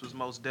 This was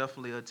most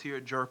definitely a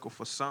tearjerker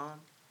for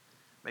some.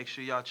 Make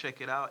sure y'all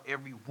check it out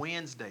every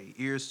Wednesday.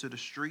 Ears to the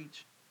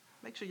Streets.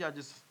 Make sure y'all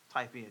just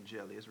type in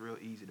Jelly. It's real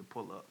easy to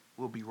pull up.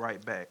 We'll be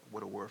right back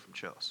with a word from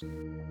Chelsea.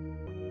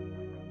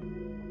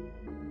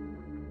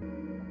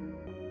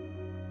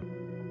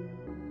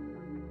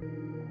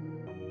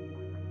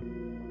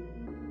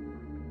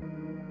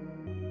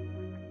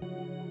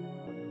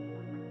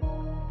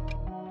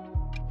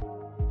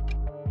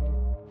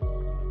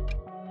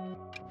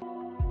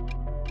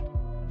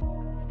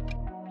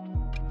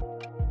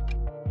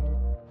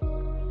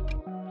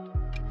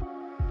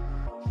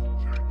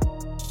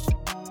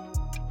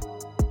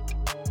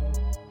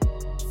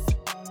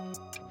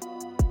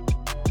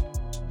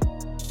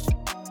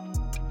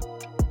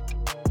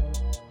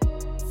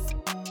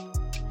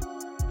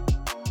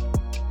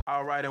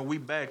 All right, and we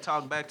back.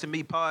 Talk Back to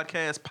Me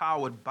podcast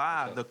powered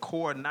by the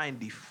Core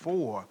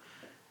 94.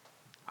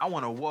 I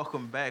want to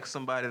welcome back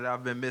somebody that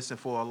I've been missing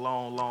for a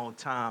long, long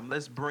time.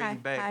 Let's bring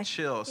back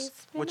Chels.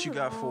 What you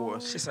got for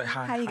us? She said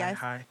hi. Hi, you guys.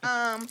 Hi.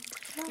 Now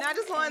I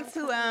just want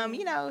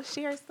to,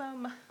 share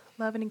some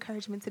love and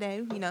encouragement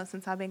today,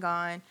 since I've been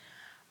gone.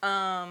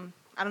 I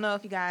don't know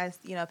if you guys,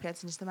 pay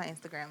attention to my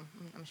Instagram.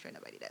 I'm sure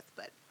nobody does,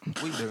 but.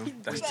 We do.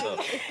 That's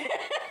tough.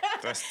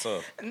 That's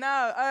tough.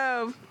 No,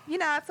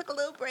 I took a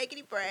little break,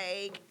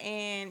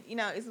 and,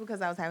 it's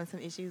because I was having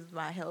some issues with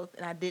my health,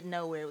 and I didn't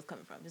know where it was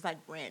coming from. Just,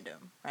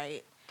 random,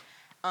 right?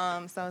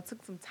 So it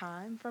took some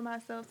time for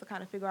myself to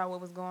kind of figure out what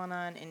was going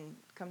on, and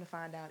come to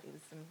find out it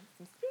was some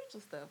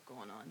spiritual stuff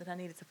going on that I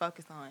needed to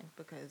focus on,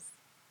 because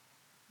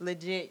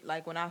legit,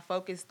 when I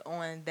focused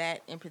on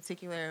that in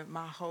particular,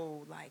 my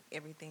whole,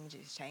 everything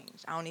just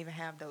changed. I don't even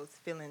have those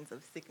feelings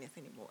of sickness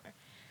anymore.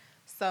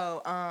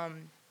 So,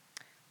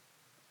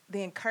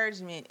 the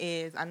encouragement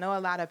is, I know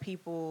a lot of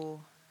people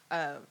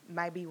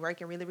might be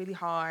working really, really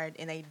hard,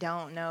 and they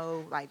don't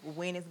know,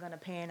 when it's going to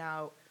pan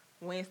out,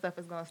 when stuff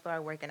is going to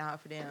start working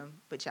out for them.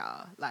 But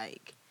y'all,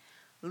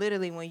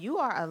 literally, when you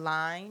are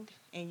aligned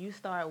and you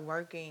start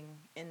working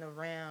in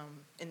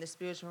the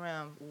spiritual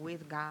realm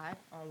with God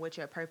on what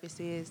your purpose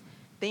is,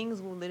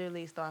 things will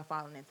literally start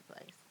falling into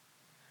place.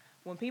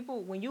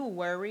 When you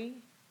worry,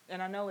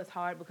 and I know it's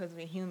hard because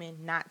we're human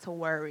not to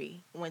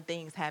worry when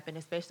things happen,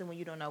 especially when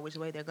you don't know which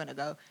way they're gonna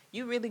go.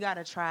 You really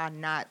gotta try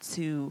not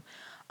to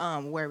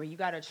worry. You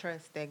gotta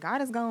trust that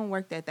God is gonna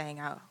work that thing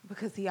out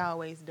because He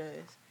always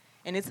does.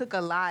 And it took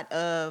a lot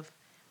of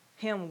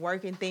Him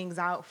working things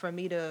out for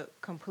me to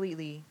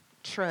completely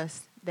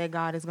trust that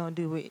God is gonna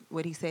do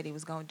what He said He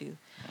was gonna do.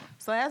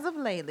 So as of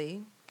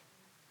lately,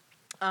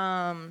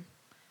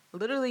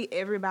 literally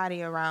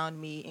everybody around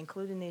me,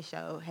 including this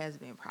show, has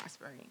been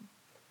prospering.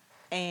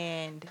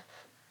 And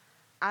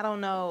I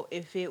don't know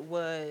if it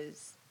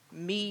was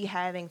me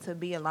having to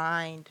be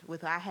aligned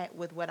with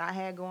what I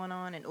had going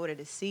on in order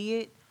to see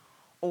it,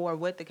 or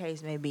what the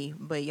case may be.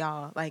 But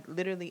y'all, like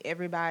literally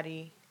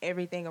everybody,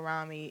 everything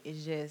around me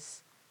is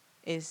just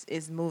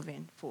is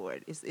moving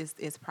forward.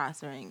 It's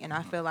prospering, and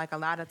I feel like a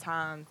lot of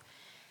times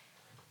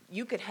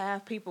you could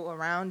have people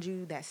around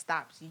you that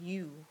stops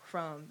you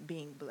from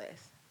being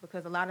blessed.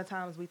 Because a lot of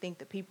times we think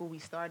the people we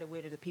started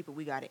with are the people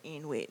we got to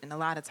end with, and a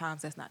lot of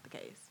times that's not the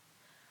case.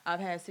 I've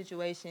had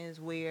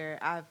situations where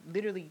I've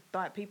literally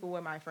thought people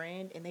were my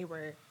friend and they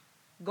were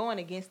going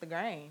against the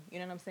grain. You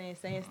know what I'm saying?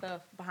 Saying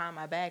stuff behind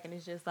my back, and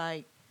it's just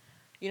like,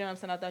 you know what I'm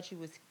saying? I thought you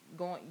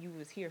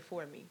was here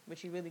for me,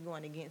 but you're really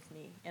going against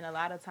me. And a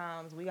lot of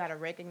times we got to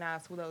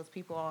recognize who those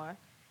people are,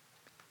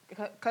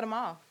 cut them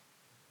off.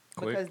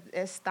 Quick. Because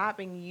it's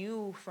stopping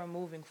you from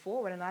moving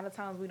forward. And a lot of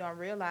times we don't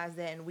realize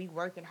that, and we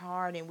working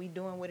hard and we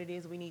doing what it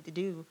is we need to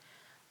do.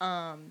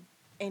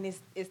 And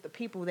it's the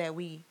people that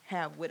we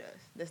have with us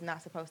that's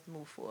not supposed to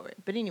move forward.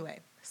 But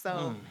anyway,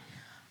 so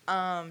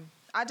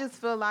I just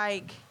feel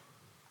like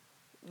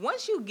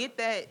once you get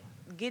that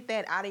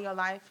out of your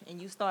life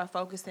and you start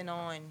focusing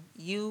on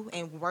you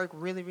and work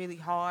really, really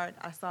hard.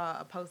 I saw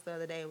a post the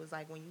other day. It was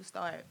like, when you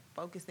start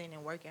focusing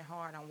and working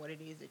hard on what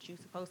it is that you're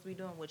supposed to be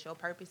doing, what your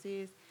purpose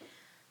is,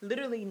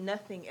 literally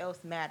nothing else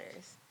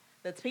matters.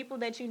 The people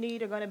that you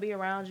need are going to be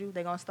around you.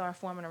 They're going to start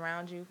forming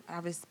around you.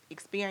 I've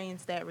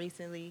experienced that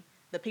recently.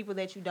 The people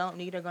that you don't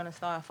need are going to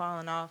start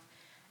falling off.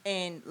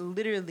 And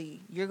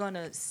literally, you're going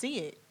to see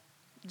it.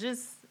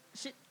 Just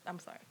shit. I'm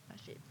sorry. Not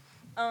shit.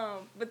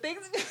 But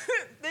things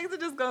are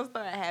just going to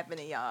start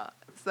happening, y'all.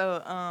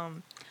 So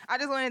I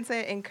just wanted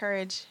to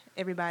encourage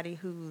everybody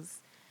who's,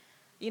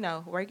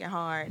 working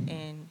hard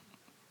and,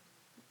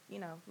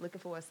 looking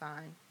for a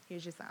sign.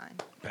 Here's your sign.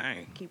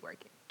 Bang. Keep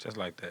working. Just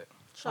like that.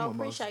 So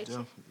appreciate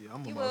you.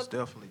 I'm gonna most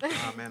definitely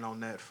chime in on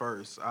that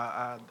first.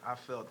 I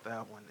felt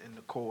that one in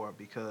the core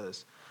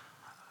because,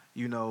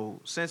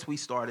 since we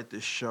started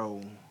this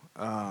show,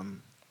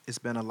 it's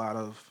been a lot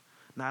of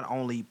not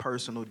only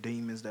personal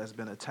demons that's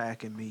been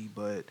attacking me,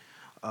 but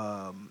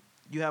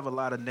you have a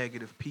lot of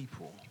negative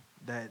people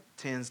that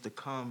tends to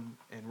come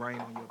and rain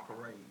on your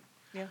parade.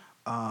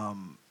 Yeah.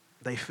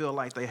 They feel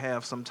like they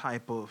have some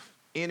type of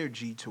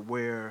energy to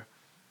where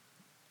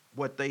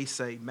what they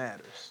say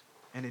matters.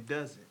 And it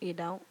doesn't. You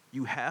don't.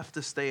 You have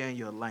to stay in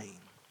your lane.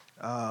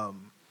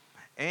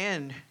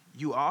 And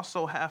you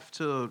also have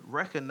to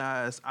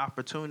recognize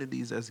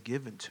opportunities that's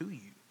given to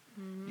you.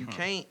 Mm-hmm. You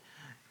can't,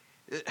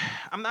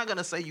 I'm not going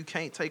to say you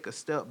can't take a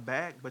step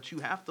back, but you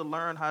have to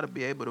learn how to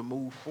be able to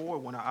move forward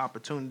when an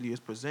opportunity is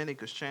presented,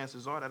 because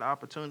chances are that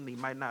opportunity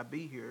might not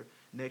be here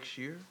next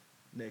year,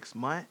 next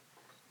month,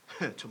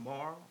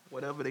 tomorrow,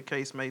 whatever the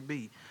case may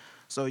be.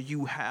 So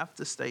you have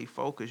to stay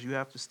focused. You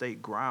have to stay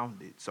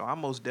grounded. So I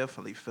most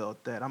definitely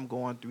felt that. I'm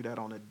going through that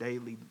on a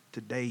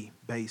daily-to-day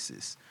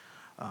basis.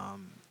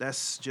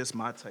 That's just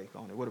my take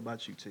on it. What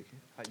about you, Tiki?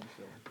 How you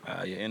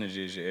feeling? Your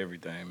energy is your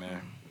everything,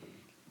 man.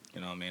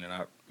 You know what I mean?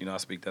 And I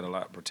speak that a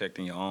lot,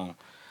 protecting your own.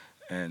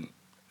 And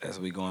as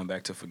we going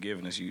back to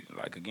forgiveness, you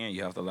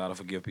have to allow to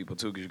forgive people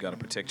too, because you got to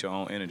protect your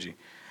own energy.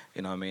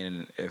 You know what I mean?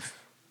 And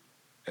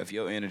if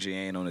your energy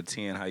ain't on a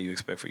 10, how you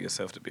expect for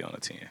yourself to be on a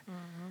 10?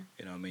 Mm-hmm.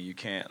 You know what I mean? You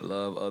can't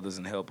love others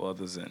and help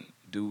others and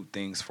do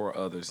things for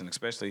others. And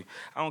especially,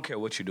 I don't care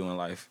what you do in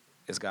life,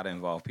 it's got to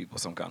involve people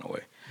some kind of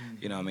way.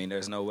 Mm-hmm. You know what I mean?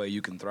 There's no way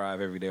you can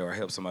thrive every day or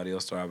help somebody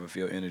else thrive if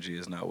your energy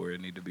is not where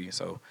it need to be.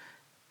 So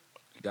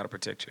you got to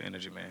protect your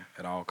energy, man,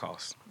 at all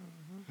costs.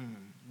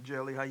 Mm-hmm.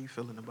 Jelly, how you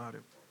feeling about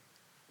it?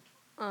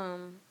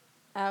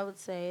 I would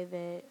say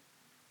that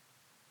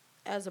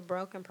as a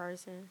broken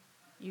person,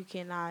 you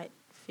cannot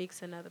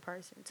fix another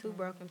person. Two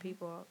broken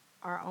people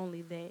are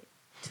only that.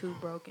 Two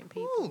broken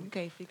people. Ooh, you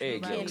can't fix You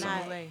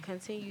cannot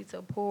continue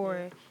to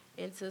pour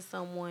into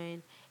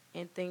someone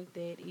and think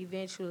that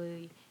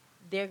eventually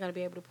they're going to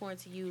be able to pour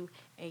into you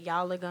and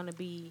y'all are going to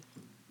be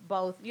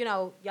both,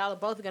 y'all are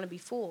both going to be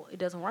full. It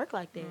doesn't work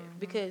like that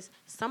because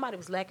somebody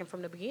was lacking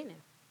from the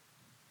beginning.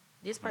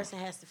 This person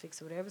has to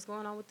fix whatever's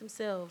going on with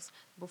themselves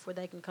before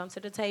they can come to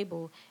the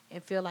table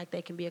and feel like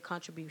they can be a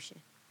contribution.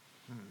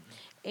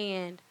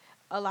 And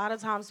a lot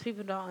of times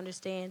people don't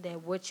understand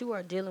that what you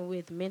are dealing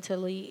with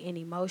mentally and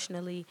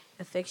emotionally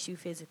affects you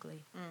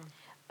physically.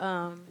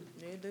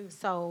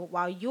 So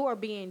while you are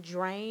being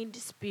drained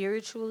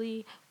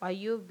spiritually, while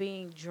you're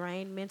being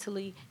drained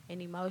mentally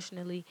and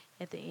emotionally,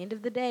 at the end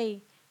of the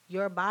day,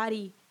 your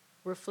body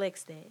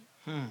reflects that.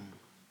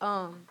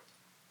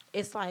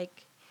 It's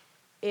like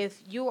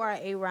if you are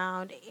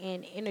around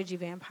an energy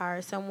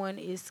vampire, someone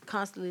is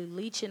constantly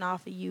leeching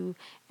off of you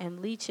and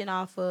leeching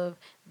off of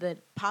the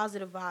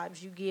positive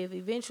vibes you give,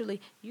 eventually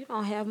you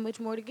don't have much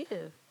more to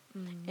give.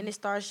 And it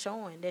starts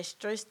showing. That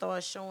stress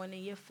starts showing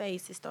in your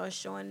face. It starts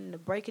showing in the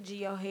breakage of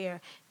your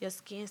hair. Your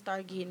skin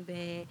starts getting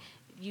bad.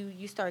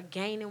 You start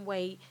gaining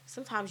weight.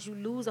 Sometimes you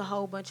lose a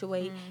whole bunch of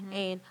weight.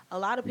 And a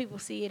lot of people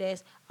see it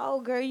as,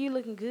 oh, girl, you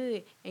looking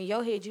good. In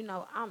your head, you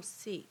know, I'm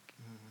sick.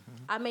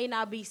 I may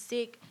not be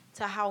sick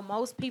to how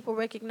most people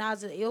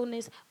recognize the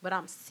illness, but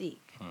I'm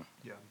sick.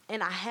 Yeah.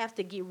 And I have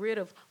to get rid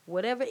of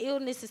whatever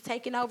illness is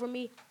taking over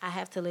me. I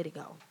have to let it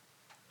go.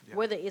 Yeah.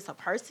 Whether it's a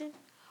person,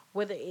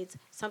 whether it's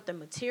something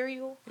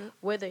material,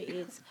 whether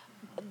it's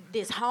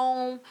this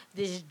home,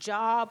 this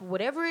job,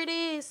 whatever it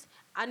is,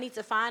 I need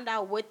to find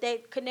out what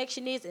that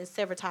connection is and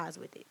sever ties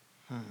with it.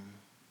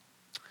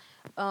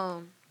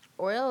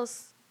 Or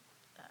else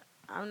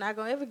I'm not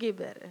going to ever get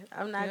better.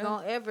 I'm not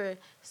going to ever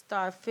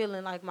start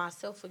feeling like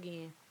myself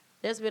again.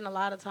 There's been a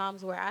lot of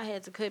times where I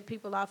had to cut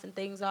people off and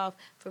things off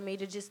for me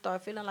to just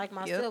start feeling like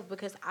myself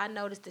because I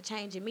noticed the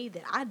change in me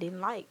that I didn't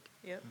like.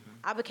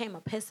 I became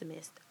a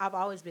pessimist. I've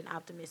always been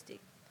optimistic.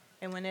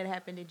 And when that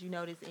happened, did you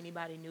notice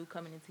anybody new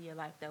coming into your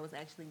life that was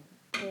actually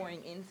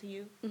pouring into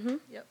you?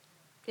 Yep.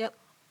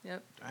 Dang.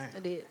 I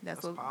did.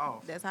 That's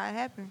powerful. That's how it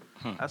happened.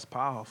 That's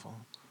powerful.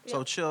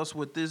 So, Chels,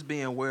 with this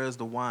being Where's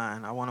the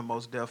Wine, I want to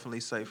most definitely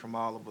say from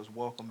all of us,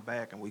 welcome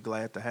back, and we're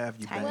glad to have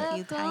you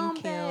back.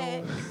 Thank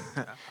you.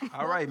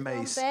 All right,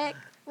 Mace.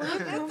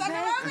 Welcome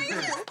back.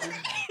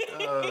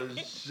 Oh,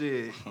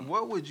 shit.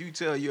 What would you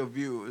tell your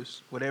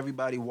viewers, with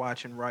everybody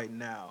watching right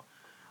now,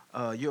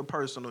 your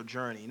personal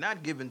journey?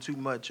 Not giving too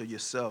much of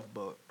yourself,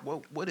 but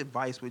what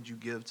advice would you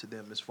give to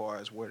them as far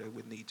as where they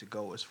would need to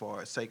go as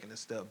far as taking a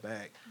step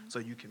back so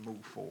you can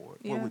move forward?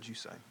 Yeah. What would you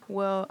say?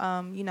 Well,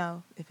 you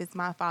know, if it's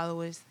my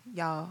followers,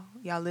 y'all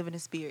live in the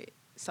spirit.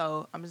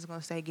 So I'm just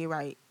gonna say, get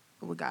right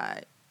with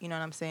God. You know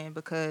what I'm saying?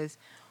 Because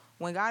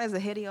when God is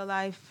ahead of your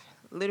life,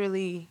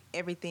 literally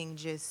everything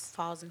just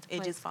falls into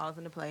place. It just falls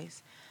into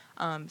place.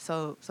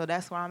 So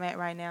that's where I'm at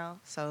right now.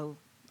 So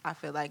I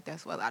feel like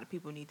that's what a lot of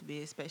people need to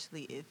be,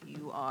 especially if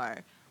you are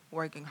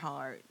working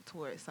hard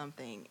towards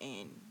something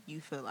and you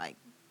feel like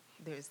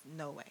there's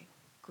no way,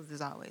 because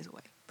there's always a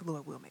way. The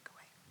Lord will make a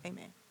way.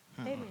 Amen.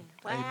 Amen.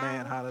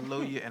 Amen.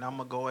 Hallelujah. And I'm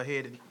going to go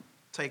ahead and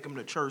take them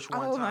to church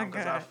one time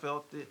because I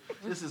felt it.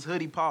 This is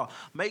Hoodie Paul.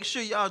 Make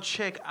sure y'all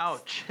check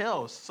out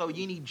Chels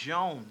Soyini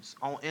Jones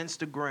on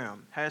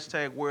Instagram.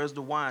 # Where's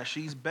the Wine.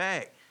 She's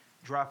back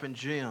dropping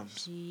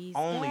gems. She's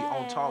only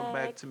on Talk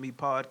back. Back to Me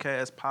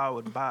podcast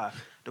powered by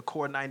the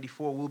Core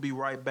 94. We'll be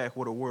right back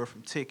with a word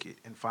from Ticket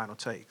and Final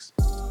Takes.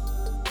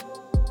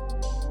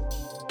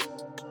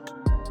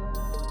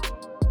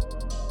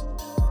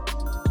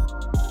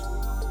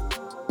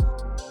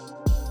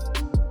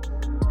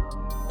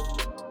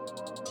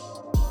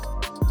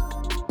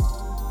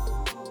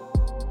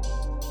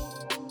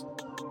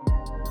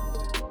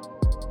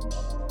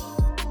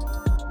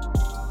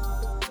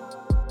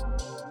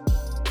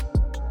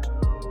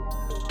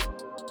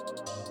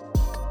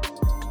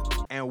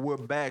 And we're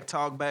back.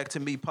 Talk Back to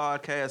Me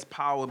podcast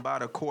powered by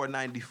the Core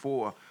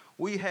 94.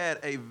 We had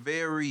a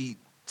very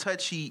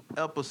touchy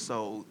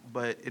episode,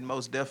 but it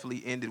most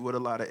definitely ended with a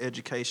lot of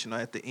education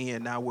at the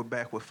end. Now we're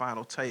back with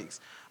Final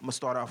Takes. I'm going to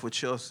start off with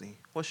Chelsea.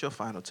 What's your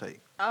final take?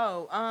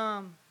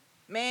 Oh,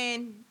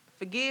 man,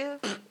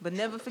 forgive, but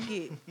never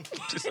forget.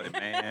 Just like,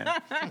 man.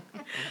 I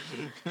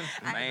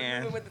Man.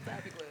 remember what the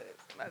topic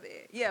was. My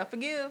bad. Yeah,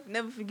 forgive,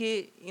 never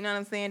forget. You know what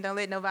I'm saying? Don't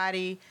let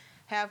nobody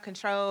have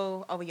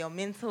control over your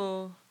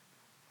mental.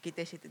 Get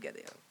that shit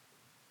together.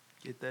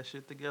 Get that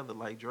shit together,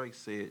 like Drake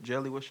said.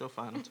 Jelly, what's your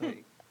final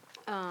take?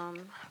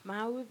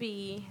 Mine would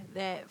be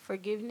that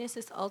forgiveness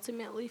is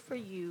ultimately for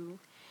you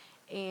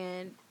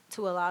and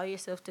to allow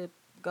yourself to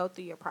go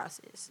through your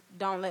process.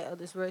 Don't let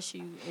others rush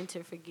you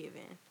into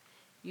forgiving.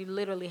 You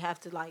literally have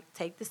to, like,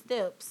 take the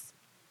steps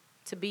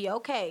to be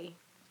okay.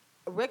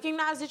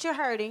 Recognize that you're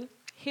hurting.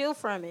 Heal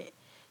from it.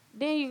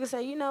 Then you can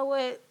say, you know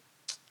what?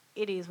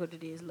 It is what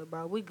it is, little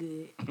bro. We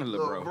good.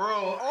 Little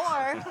bro.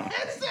 Or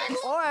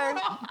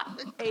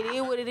it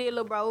is what it is,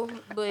 little bro.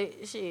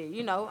 But shit,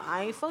 you know,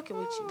 I ain't fucking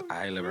with you.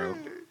 I ain't little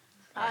bro.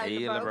 I hear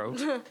you, little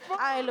bro.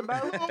 I ain't little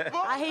bro.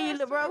 I hear you,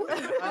 little bro.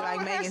 I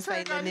like Megan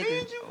say that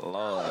nigga.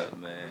 Lord,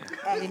 man.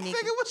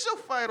 Nigga, what's your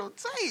final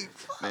take?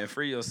 Man,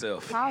 free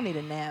yourself. I don't need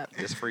a nap.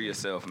 Just free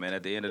yourself, man.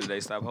 At the end of the day,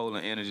 stop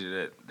holding energy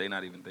that they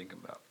not even thinking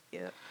about.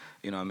 Yeah.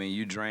 You know what I mean?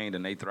 You drained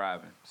and they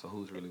thriving. So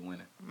who's really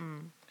winning?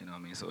 You know what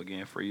I mean? So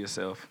again, free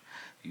yourself.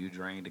 You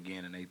drained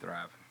again and they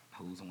thriving.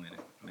 Who's winning?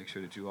 Make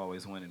sure that you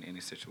always win in any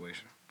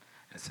situation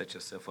and set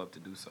yourself up to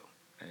do so.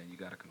 And you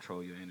got to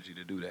control your energy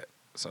to do that.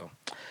 So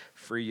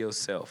free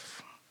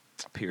yourself.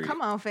 Period.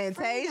 Come on,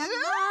 Fantasia.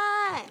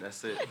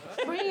 That's it.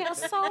 Free your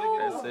soul.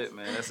 That's it,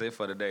 man. That's it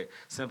for the day.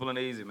 Simple and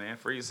easy, man.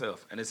 Free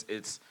yourself. And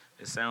it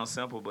sounds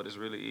simple, but it's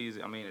really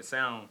easy. I mean, it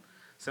sounds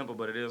simple,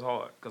 but it is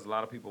hard because a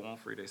lot of people won't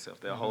free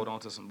themselves. They'll hold on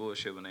to some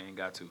bullshit when they ain't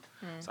got to.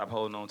 Stop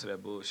holding on to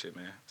that bullshit,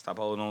 man. Stop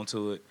holding on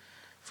to it.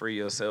 Free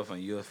yourself,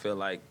 and you'll feel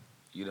like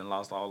you done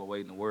lost all the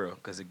weight in the world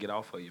because it get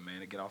off of you,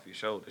 man. It get off your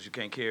shoulders. You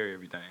can't carry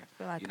everything.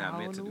 Feel like You're a not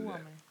whole meant to new do that.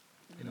 woman.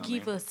 You know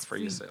Keep what I mean? us For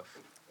free. yourself.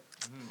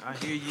 I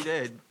hear you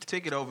there.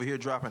 Ticket over here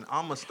dropping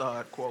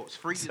Amistad quotes.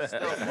 Free your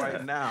stuff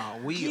right now.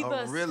 We Keep are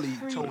us really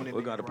free. tuning We're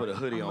in. going to put a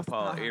hoodie on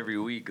Paul every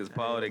week because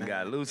Paul done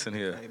got loose in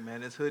here. Hey,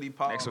 man, it's hoodie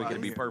Paul. Next week out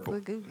it'll be here. purple,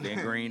 Look good. then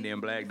green, then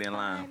black, then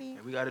lime.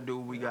 And we got to do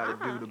what we got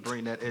to do to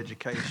bring that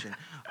education.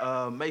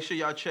 Make sure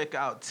y'all check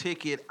out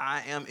Ticket.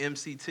 I am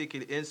MC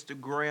Ticket.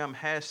 Instagram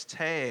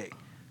hashtag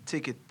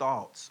Ticket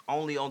Thoughts.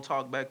 Only on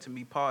Talk Back to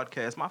Me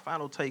podcast. My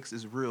final takes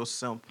is real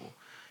simple.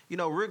 You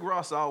know, Rick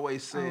Ross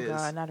always says, Oh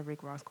God, not a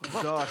Rick Ross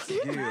quote. God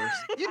forgives.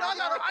 You know, I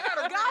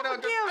gotta bring God it up.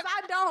 forgives,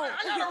 I don't.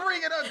 I gotta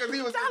bring it up because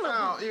he was in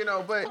town, you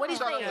know. But What he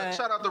shout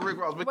said? out to Rick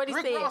Ross. But What he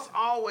Rick said? Ross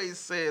always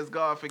says,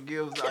 "God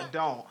forgives, I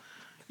don't."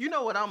 You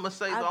know what I'm gonna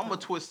say? Though? I'm gonna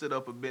don't. twist it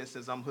up a bit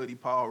since I'm Hoodie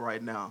Paul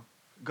right now.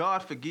 God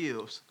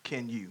forgives,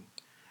 can you?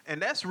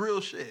 And that's real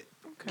shit.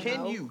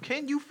 Can you?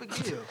 Can you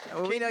forgive?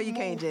 Well, we know you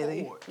can't, move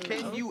Jelly. forward?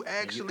 Can you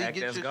actually You act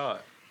get as your God.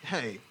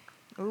 Hey,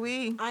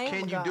 We. I am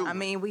Can you God. do I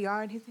mean, we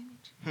are in His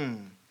image.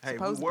 hey, we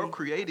Supposed to were be.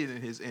 created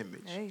in His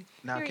image. Hey.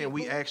 Now, Period, can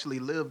we boo. actually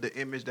live the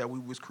image that we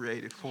was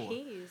created for?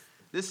 His.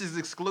 This is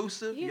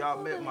exclusive. You Y'all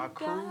know met my that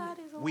crew. God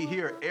is We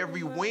here one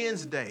every man.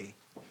 Wednesday,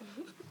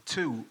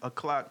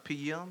 2:00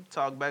 p.m.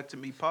 Talk Back to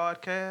Me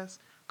podcast.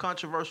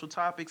 Controversial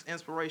topics,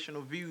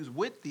 inspirational views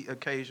with the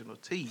occasional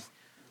tea.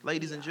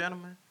 Ladies and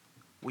gentlemen,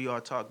 we are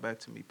Talk Back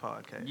to Me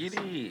podcast. Get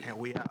it. And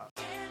we out.